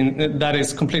 here that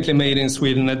is completely made in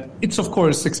Sweden. It's of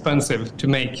course expensive to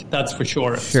make, that's for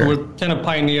sure. So we're kind of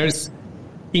pioneers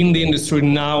in the industry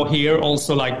now here,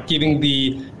 also like giving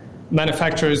the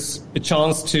manufacturers a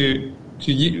chance to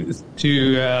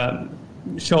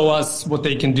show us what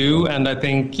they can do. And I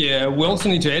think we also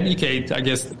need to educate, I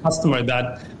guess, the customer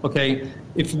that, okay,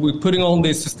 if we're putting all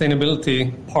these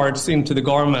sustainability parts into the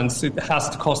garments, it has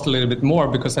to cost a little bit more,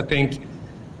 because I think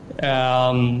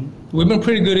we've been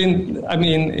pretty good in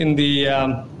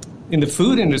the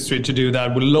food industry to do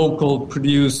that with local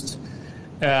produced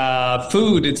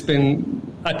food. It's been,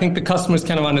 I think the customers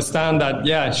kind of understand that,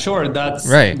 yeah, sure, that's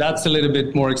right. That's a little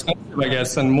bit more expensive, I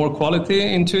guess, and more quality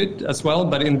into it as well.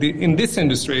 But in this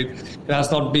industry, it has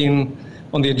not been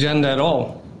on the agenda at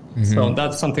all. Mm-hmm. So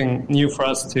that's something new for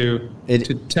us to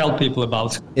tell people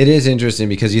about. It is interesting,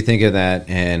 because you think of that,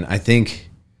 and I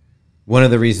think one of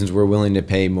the reasons we're willing to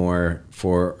pay more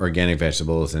for organic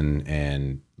vegetables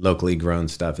and locally grown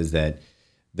stuff is that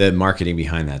the marketing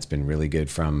behind that's been really good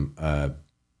from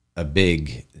a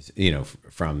big,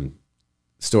 from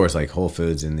stores like Whole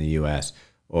Foods in the U.S.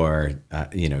 or,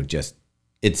 just,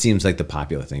 it seems like the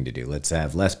popular thing to do. Let's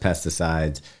have less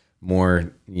pesticides,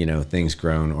 more, things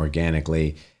grown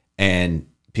organically, and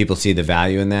people see the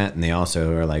value in that. And they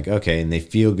also are like, okay, and they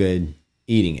feel good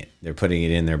eating it. They're putting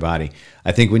it in their body.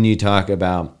 I think when you talk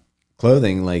about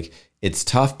clothing, like, it's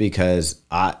tough because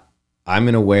I'm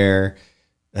going to wear,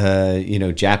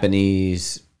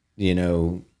 Japanese,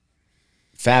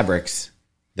 fabrics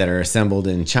that are assembled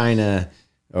in China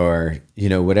or,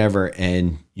 whatever.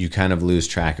 And you kind of lose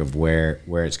track of where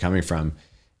it's coming from.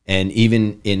 And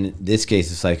even in this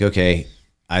case, it's like, okay,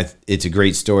 it's a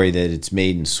great story that it's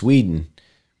made in Sweden,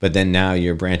 but then now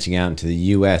you're branching out into the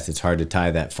US. It's hard to tie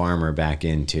that farmer back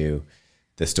into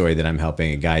the story that I'm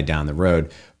helping a guy down the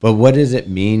road. But what does it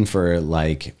mean for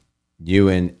like you,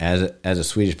 and as a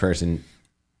Swedish person,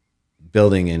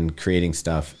 building and creating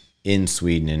stuff in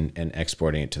Sweden and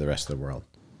exporting it to the rest of the world?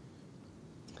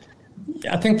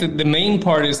 I think that the main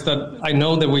part is that I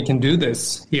know that we can do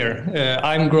this here.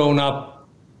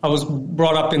 I was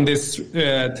brought up in this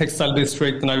textile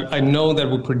district, and I know that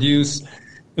we produce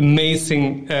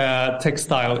amazing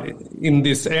textile in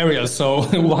this area. So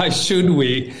why should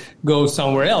we go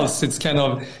somewhere else?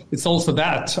 It's also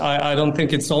that. I don't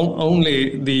think it's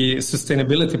only the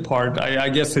sustainability part. I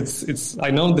guess I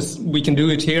know this, we can do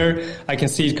it here. I can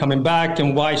see it coming back,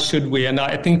 and why should we? And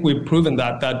I think we've proven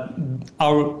that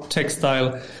our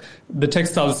the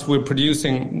textiles we're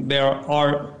producing, they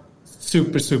are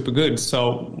super, super good.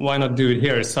 So why not do it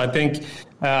here? So I think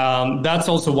that's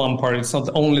also one part. It's not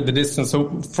only the distance.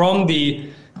 So from the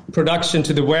production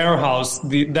to the warehouse,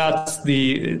 that's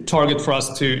the target for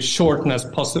us to shorten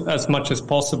as much as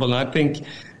possible. And I think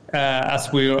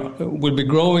as we'll be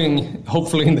growing,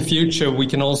 hopefully in the future, we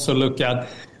can also look at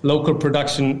local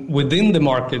production within the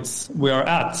markets we are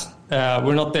at.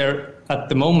 We're not there at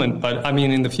the moment, but I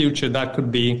mean, in the future, that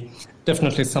could be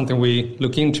definitely something we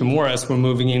look into more as we're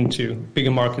moving into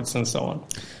bigger markets and so on.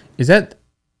 Is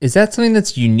that something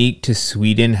that's unique to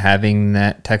Sweden, having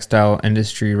that textile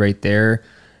industry right there?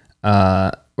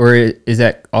 Or is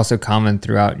that also common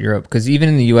throughout Europe? Because even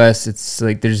in the US, it's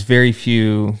like there's very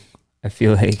few, I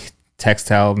feel like,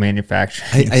 textile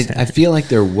manufacturing. I feel like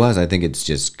there was. I think it's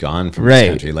just gone from this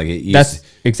country. Like it used. That's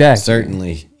exactly.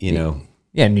 Certainly, you know.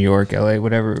 Yeah, New York, LA,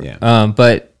 whatever. Yeah.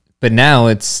 But now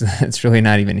it's really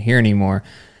not even here anymore.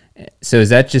 So is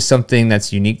that just something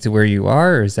that's unique to where you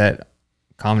are, or is that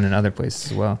common in other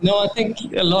places as well? No, I think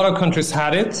a lot of countries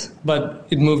had it, but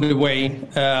it moved away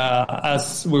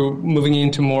as we were moving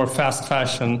into more fast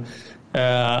fashion.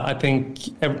 I think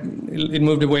it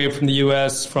moved away from the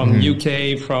US, from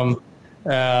UK, from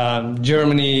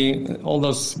Germany, all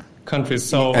those countries.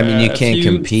 So I mean, you can't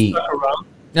compete.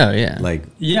 Oh yeah,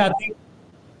 I think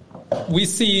we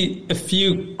see a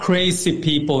few crazy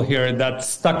people here that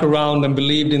stuck around and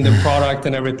believed in the product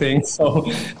and everything.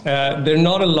 So they're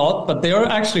not a lot, but they are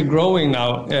actually growing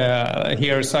now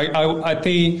here. So I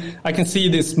think I can see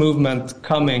this movement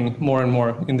coming more and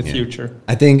more in the future.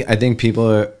 I think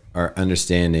people are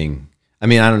understanding. I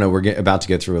mean, I don't know. We're about to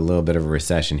get through a little bit of a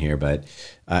recession here, but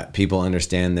people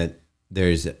understand that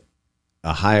there's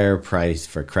a higher price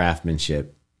for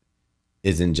craftsmanship.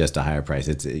 Isn't just a higher price.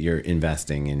 It's you're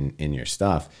investing in your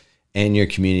stuff and your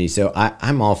community. So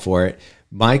I'm all for it.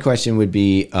 My question would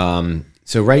be,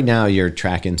 so right now you're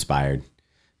track inspired.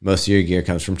 Most of your gear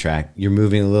comes from track. You're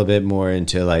moving a little bit more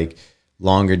into like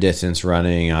longer distance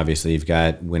running. Obviously you've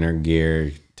got winter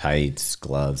gear, tights,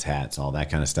 gloves, hats, all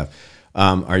that kind of stuff.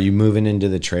 Are you moving into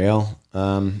the trail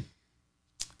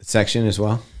section as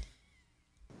well?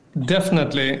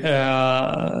 Definitely.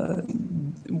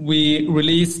 We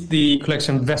released the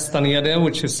collection Västanede,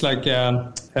 which is like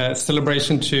a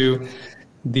celebration to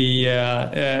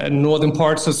the northern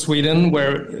parts of Sweden,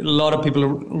 where a lot of people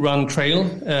run trail,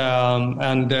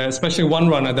 and especially one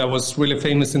runner that was really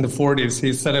famous in the 40s.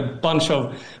 He set a bunch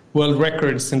of world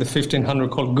records in the 1500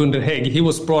 called Gunder Hägg. He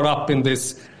was brought up in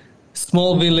this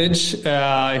small village.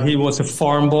 He was a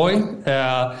farm boy,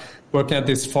 working at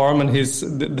this farm, and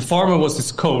the farmer was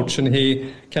his coach, and he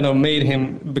kind of made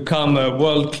him become a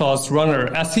world-class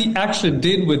runner, as he actually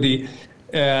did with he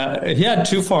had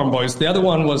two farm boys. The other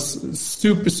one was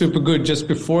super, super good just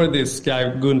before this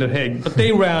guy, Gunder Hägg. But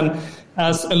they ran,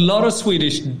 as a lot of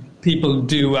Swedish people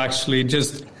do actually,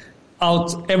 just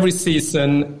out every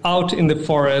season, out in the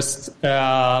forest,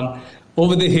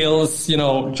 over the hills,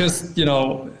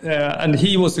 and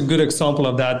he was a good example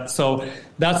of that. So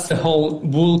that's the whole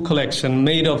wool collection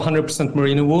made of 100%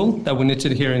 merino wool that we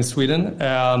knitted here in Sweden,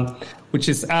 which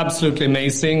is absolutely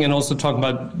amazing. And also talk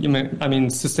about,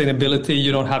 sustainability.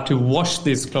 You don't have to wash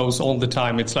these clothes all the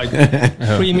time. It's like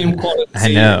premium quality.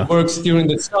 I know. It works during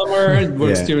the summer. It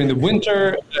works during the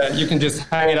winter. You can just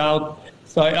hang it out.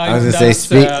 So I was going to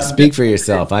say, speak for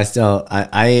yourself. I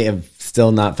have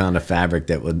still not found a fabric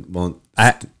that won't.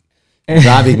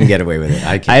 Robbie can get away with it.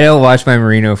 I can't. I don't wash my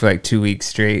merino for like 2 weeks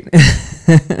straight.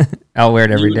 I'll wear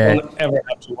it every day. You don't ever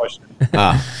have to wash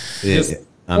it.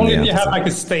 Only if you have like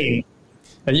a stain.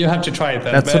 You have to try it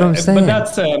then. That's what I'm saying. But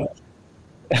that's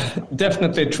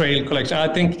definitely a trail collection.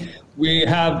 I think we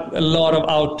have a lot of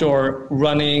outdoor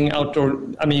running,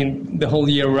 the whole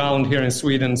year round here in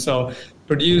Sweden. So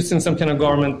producing some kind of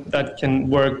garment that can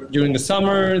work during the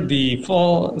summer, the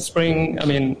fall, spring,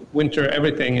 winter,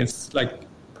 everything is like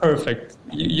perfect.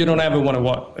 You don't ever want to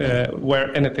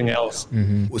wear anything else.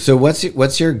 Mm-hmm. So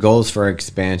what's your goals for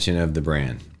expansion of the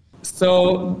brand?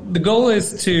 So the goal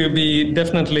is to be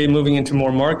definitely moving into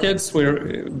more markets.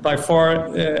 We're by far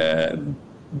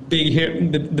big here.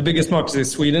 The biggest market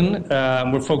is Sweden.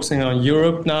 We're focusing on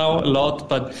Europe now a lot,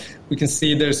 but we can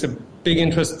see there's a big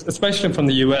interest, especially from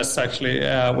the US, actually.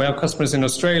 We have customers in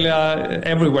Australia,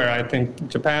 everywhere, I think,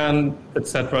 Japan,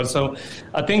 etc. So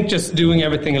I think just doing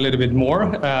everything a little bit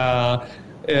more.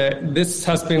 This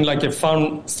has been like a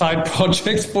fun side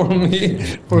project for me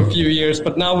for a few years,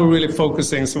 but now we're really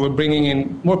focusing. So we're bringing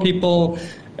in more people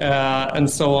and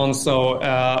so on. So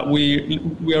we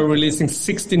are releasing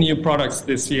 60 new products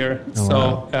this year. Oh,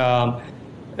 wow.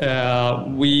 So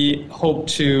we hope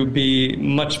to be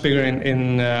much bigger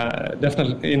in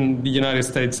definitely in the United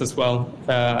States as well,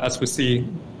 as we see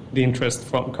the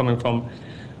interest coming from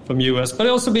US, but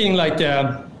also being like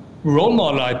role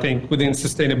model, I think, within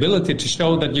sustainability to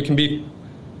show that you can be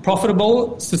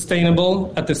profitable,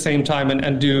 sustainable at the same time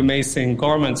and do amazing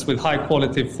garments with high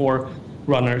quality for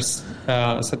runners.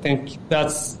 So I think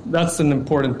that's an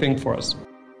important thing for us.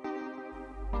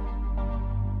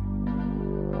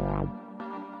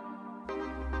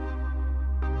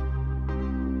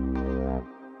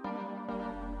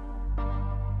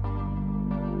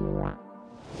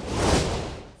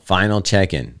 Final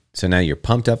check-in. So now you're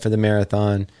pumped up for the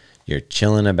marathon. You're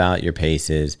chilling about your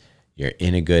paces. You're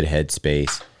in a good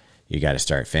headspace. You got to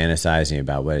start fantasizing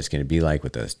about what it's going to be like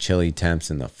with those chilly temps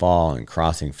in the fall and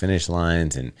crossing finish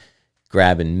lines and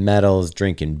grabbing medals,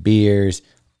 drinking beers,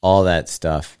 all that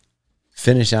stuff.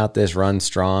 Finish out this run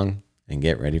strong and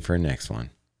get ready for the next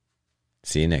one.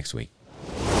 See you next week.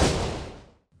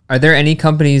 Are there any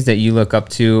companies that you look up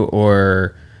to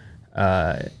or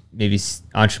maybe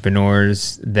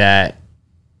entrepreneurs that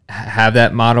have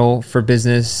that model for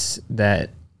business, that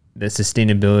the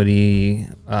sustainability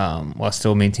while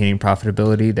still maintaining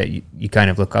profitability that you kind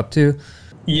of look up to?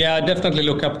 Yeah, I definitely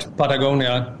look up to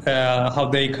Patagonia, how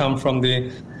they come from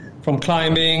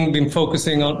climbing, been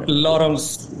focusing on a lot of,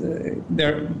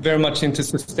 they're very much into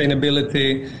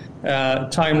sustainability,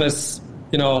 timeless,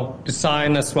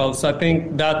 design as well. So I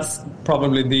think that's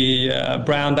probably the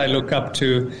brand I look up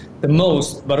to the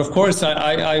most. But of course,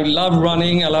 I love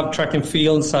running. I love track and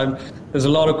fields. There's a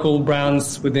lot of cool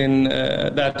brands within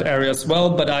that area as well.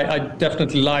 But I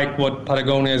definitely like what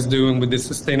Patagonia is doing with the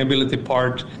sustainability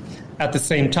part at the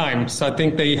same time. So I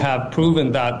think they have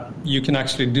proven that you can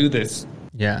actually do this.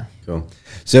 Yeah. Cool.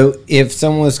 So if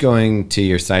someone was going to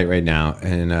your site right now,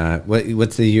 and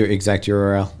what's the exact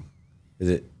URL? Is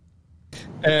it?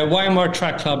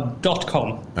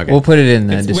 YMRtrackclub.com. Okay. We'll put it in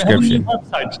the description. We have a new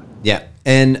website. Yeah.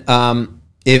 And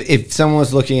if someone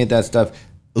was looking at that stuff,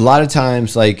 a lot of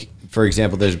times, like, for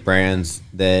example, there's brands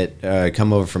that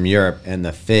come over from Europe and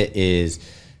the fit is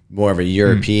more of a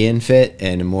European fit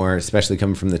and more, especially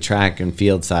coming from the track and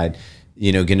field side,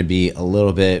 going to be a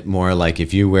little bit more like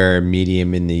if you wear a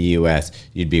medium in the US,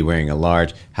 you'd be wearing a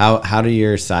large. How do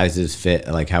your sizes fit?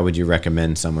 Like, how would you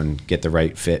recommend someone get the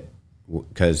right fit?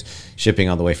 Because shipping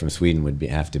all the way from Sweden would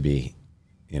have to be,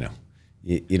 you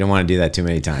don't want to do that too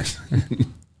many times.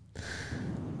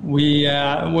 We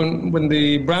when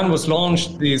the brand was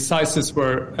launched, the sizes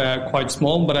were quite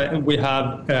small, but we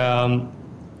have a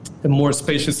more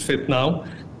spacious fit now.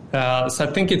 So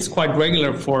I think it's quite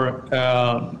regular for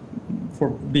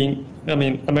being,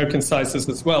 American sizes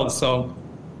as well. So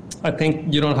I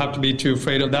think you don't have to be too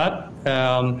afraid of that.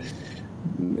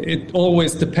 It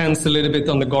always depends a little bit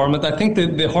on the garment. I think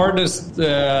the hardest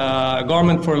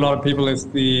garment for a lot of people is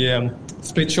the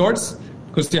split shorts,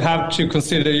 because you have to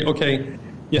consider, you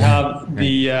have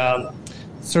the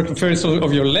circumference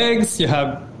of your legs, you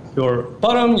have your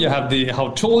bottom, you have how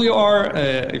tall you are,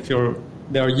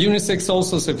 there are unisex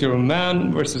also, so if you're a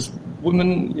man versus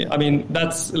woman,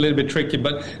 that's a little bit tricky.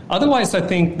 But otherwise, I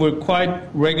think we're quite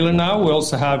regular now. We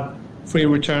also have free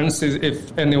returns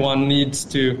if anyone needs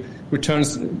to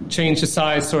change the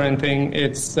size or anything.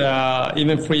 It's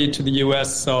even free to the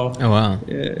US, so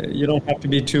you don't have to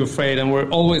be too afraid. And we're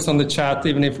always on the chat,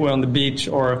 even if we're on the beach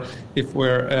or if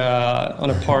we're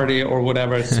on a party or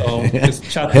whatever. So just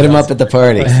chat. Hit them up at the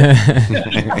party.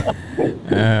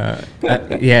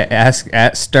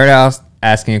 Start out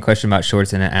asking a question about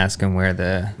shorts and then ask them where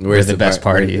the best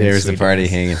party is. There's the party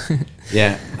hanging.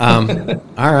 Yeah.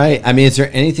 All right. Is there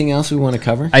anything else we want to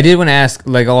cover? I did want to ask,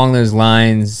 like, along those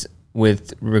lines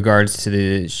with regards to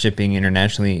the shipping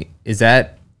internationally,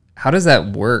 how does that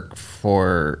work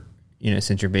for,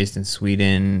 since you're based in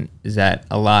Sweden? Is that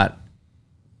a lot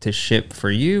to ship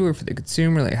for you or for the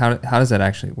consumer? Like, how does that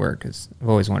actually work? Because I've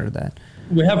always wondered that.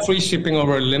 We have free shipping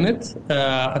over a limit.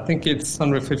 I think it's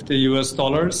 $150 US.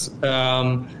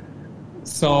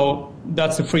 So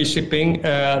that's a free shipping.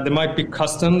 There might be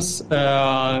customs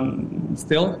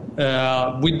still.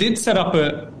 We did set up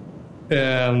a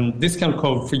discount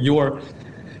code for your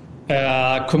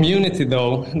community,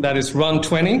 though, that is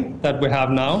Run20 that we have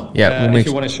now. Yeah, if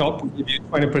you want to shop, we'll give you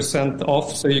 20%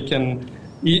 off, so you can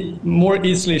more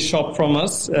easily shop from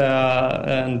us,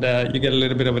 and you get a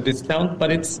little bit of a discount.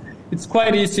 But it's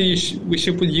quite easy. We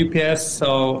ship with UPS,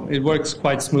 so it works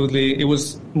quite smoothly. It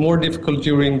was more difficult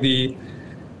during the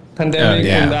pandemic,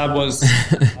 and that was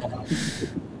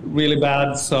really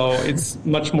bad. So it's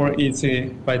much more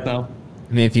easy right now.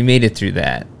 If you made it through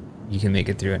that, you can make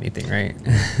it through anything, right?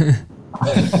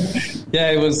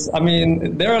 Yeah, it was.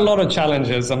 There are a lot of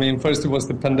challenges. First it was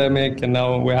the pandemic, and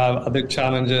now we have other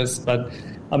challenges. But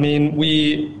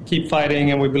we keep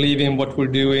fighting, and we believe in what we're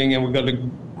doing, and we got a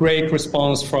great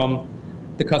response from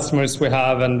the customers we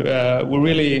have, and we're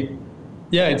really,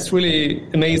 it's really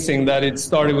amazing that it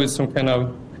started with some kind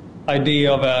of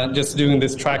idea of just doing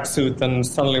this tracksuit, and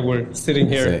suddenly we're sitting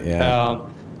here.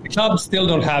 The clubs still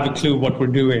don't have a clue what we're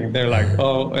doing. They're like,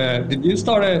 did you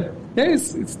start a... Yeah,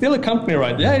 it's still a company,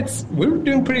 right? Yeah, we're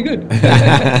doing pretty good.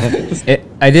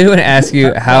 I did want to ask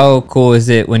you, how cool is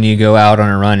it when you go out on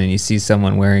a run and you see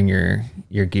someone wearing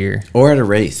your gear? Or at a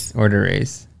race.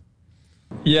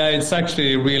 Yeah, it's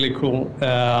actually really cool.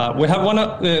 We have one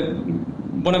of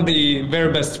the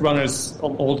very best runners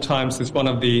of all times is one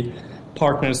of the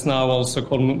partners now, also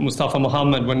called Mustafa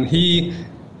Mohammed. When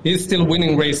he's still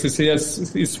winning races. He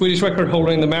has his Swedish record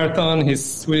holder in the marathon,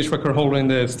 his Swedish record holder in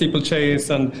the steeplechase,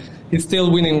 and he's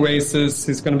still winning races.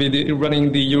 He's going to be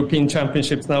running the European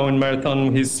Championships now in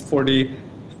marathon. He's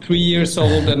 43 years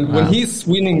old, and when he's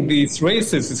winning these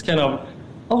races, it's kind of,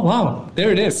 oh wow,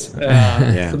 there it is.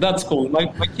 So that's cool.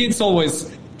 My kids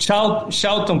always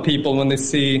shout on people when they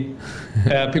see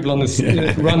people on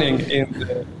the running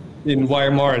in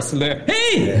YMR. So they're,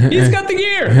 hey, he's got the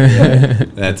gear.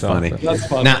 That's funny. That's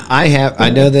fun. Now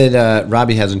I know that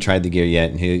Robbie hasn't tried the gear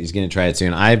yet, and he's going to try it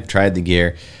soon. I've tried the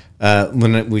gear.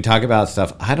 When we talk about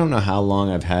stuff, I don't know how long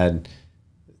I've had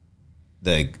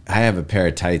I have a pair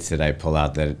of tights that I pull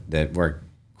out that work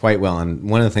quite well. And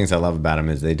one of the things I love about them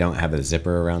is they don't have a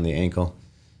zipper around the ankle,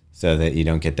 so that you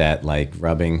don't get that like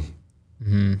rubbing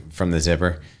from the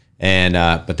zipper. And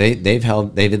but they've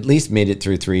at least made it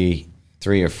through three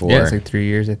or four. Yeah, it's like 3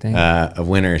 years, I think. Of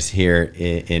winners here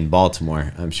in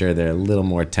Baltimore. I'm sure they're a little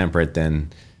more temperate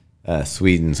than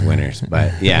Sweden's winners,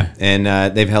 but yeah,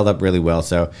 and they've held up really well.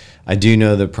 So I do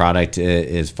know the product,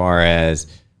 as far as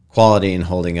quality and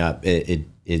holding up,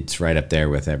 it's right up there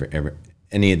with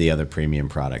any of the other premium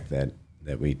product that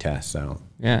we test. So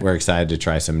we're excited to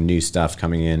try some new stuff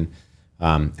coming in,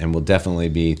 and we'll definitely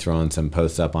be throwing some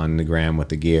posts up on the gram with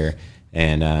the gear,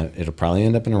 and it'll probably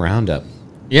end up in a roundup.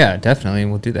 Yeah, definitely.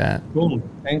 We'll do that. Cool.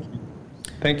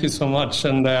 Thank you so much.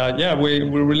 And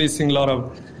we're releasing a lot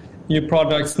of new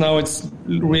products. Now it's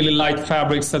really light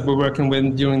fabrics that we're working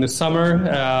with during the summer.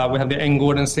 We have the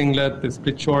N-Gordon singlet, the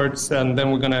split shorts, and then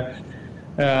we're going to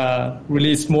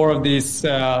release more of these,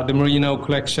 the Merino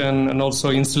collection, and also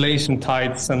insulation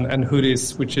tights and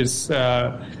hoodies, which is,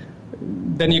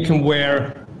 then you can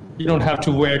wear... You don't have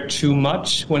to wear too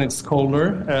much when it's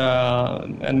colder,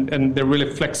 and they're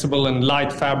really flexible and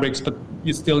light fabrics, but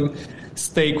you still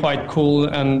stay quite cool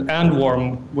and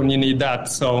warm when you need that.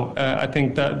 So I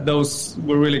think that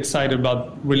we're really excited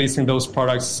about releasing those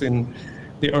products in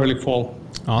the early fall.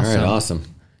 Awesome. All right, awesome.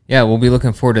 Yeah, we'll be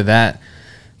looking forward to that.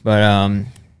 But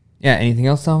anything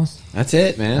else, Thomas? That's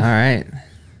it, man. All right.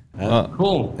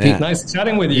 Cool. Yeah. Nice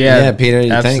chatting with you. Yeah,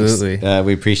 Peter, absolutely. Thanks.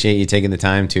 We appreciate you taking the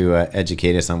time to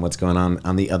educate us on what's going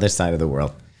on the other side of the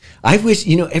world. I wish,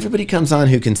 everybody comes on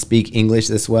who can speak English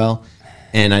this well,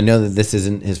 and I know that this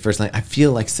isn't his first language. I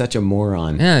feel like such a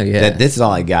moron that this is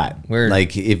all I got.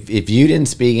 Like, if you didn't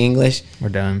speak English... We're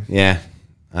done. Yeah.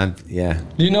 Do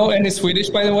you know any Swedish,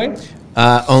 by the way?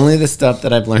 Only the stuff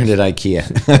that I've learned at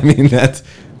IKEA.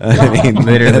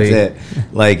 Literally. That's it.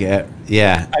 Like, IKEA,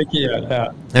 yeah.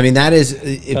 I mean, that is,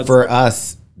 for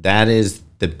us, that is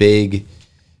the big,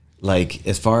 like,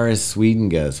 as far as Sweden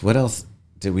goes, what else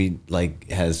do we,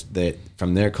 like,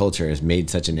 from their culture has made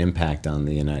such an impact on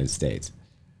the United States?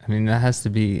 I mean, that has to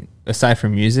be, aside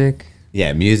from music.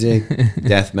 Yeah, music,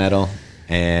 death metal,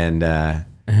 and, yeah.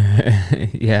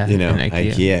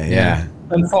 IKEA, yeah.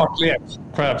 And fartlek,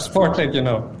 perhaps. Fartlek,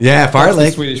 Yeah,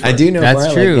 fartlek. I do know that's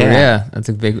fartlek. True, yeah. That's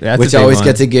a big Which always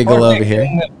gets a giggle fartlek over here.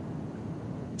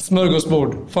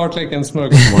 Smörgåsbord. Fartlek and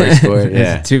smörgåsbord. Smörgåsbord,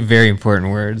 yeah. Two very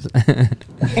important words.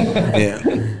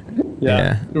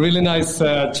 Yeah. Really nice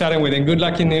chatting with you. And good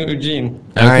luck in Eugene.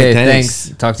 All right, Okay,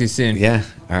 thanks. Talk to you soon. Yeah,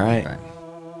 all right. Bye.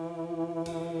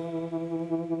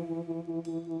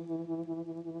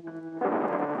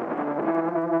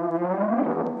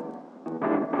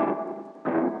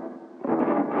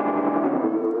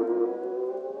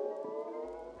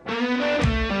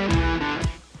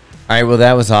 All right, well,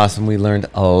 that was awesome. We learned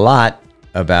a lot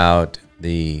about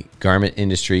the garment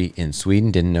industry in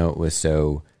Sweden. Didn't know it was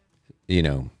so,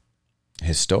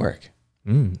 historic.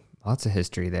 Lots of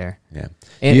history there. Yeah.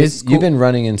 And You've been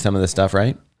running in some of the stuff,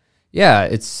 right? Yeah,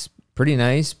 it's pretty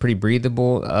nice, pretty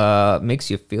breathable. Makes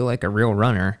you feel like a real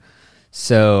runner.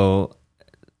 So,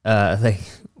 and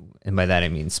by that I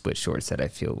mean split shorts that I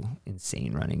feel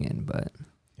insane running in, but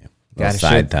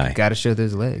gotta show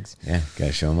those legs. Yeah,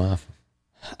 gotta show them off.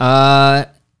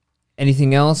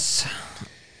 Anything else?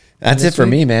 That's it for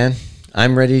me, man.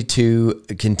 I'm ready to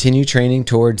continue training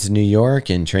towards New York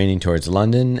and training towards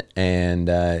London and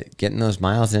getting those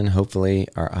miles in. Hopefully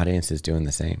our audience is doing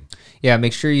the same. Yeah,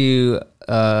 make sure you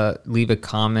leave a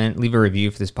comment, leave a review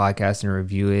for this podcast, and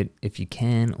review it if you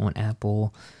can on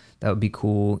Apple. That would be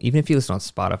cool. Even if you listen on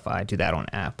Spotify, do that on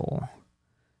Apple.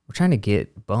 We're trying to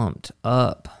get bumped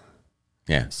up.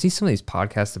 Yeah. See some of these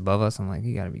podcasts above us. I'm like,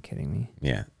 you got to be kidding me.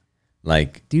 Yeah.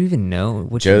 Like, do you even know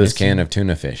what Joe's Can of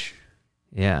Tuna Fish?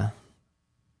 Yeah.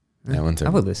 That one's I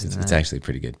would listen to that. It's actually a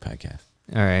pretty good podcast.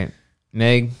 All right.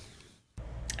 Meg?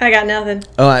 I got nothing.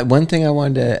 Oh, one thing I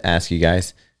wanted to ask you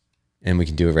guys, and we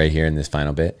can do it right here in this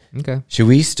final bit. Okay. Should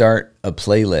we start a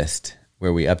playlist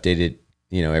where we update it,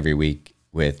 every week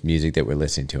with music that we're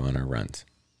listening to on our runs?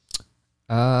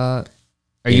 Are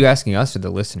you asking us or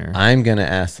the listener? I'm going to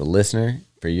ask the listener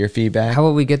for your feedback. How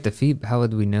would we get the feedback? How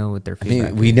would we know what their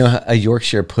feedback is? We know a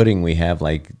Yorkshire pudding, we have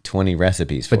like 20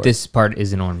 recipes for. But this part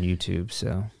isn't on YouTube,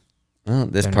 so. Well,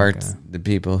 this part's the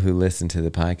people who listen to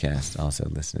the podcast also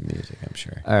listen to music, I'm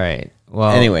sure. All right. Well,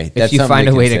 anyway, if you find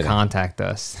a way to contact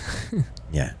us,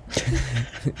 yeah,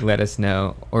 let us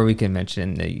know, or we can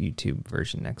mention the YouTube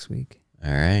version next week.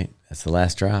 All right. That's the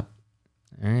last drop.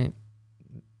 All right.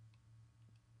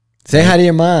 Say hi to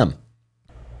your mom.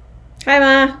 Hi,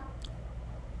 Ma.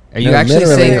 Are you actually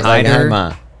saying hi to her? Hi,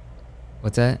 Ma.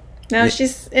 What's that? No,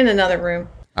 she's in another room.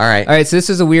 All right. All right. So this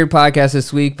is a weird podcast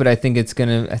this week, but I think it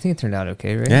turned out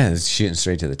okay, right? Yeah, it's shooting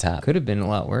straight to the top. Could have been a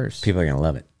lot worse. People are going to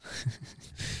love it.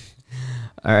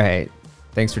 All right.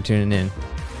 Thanks for tuning in.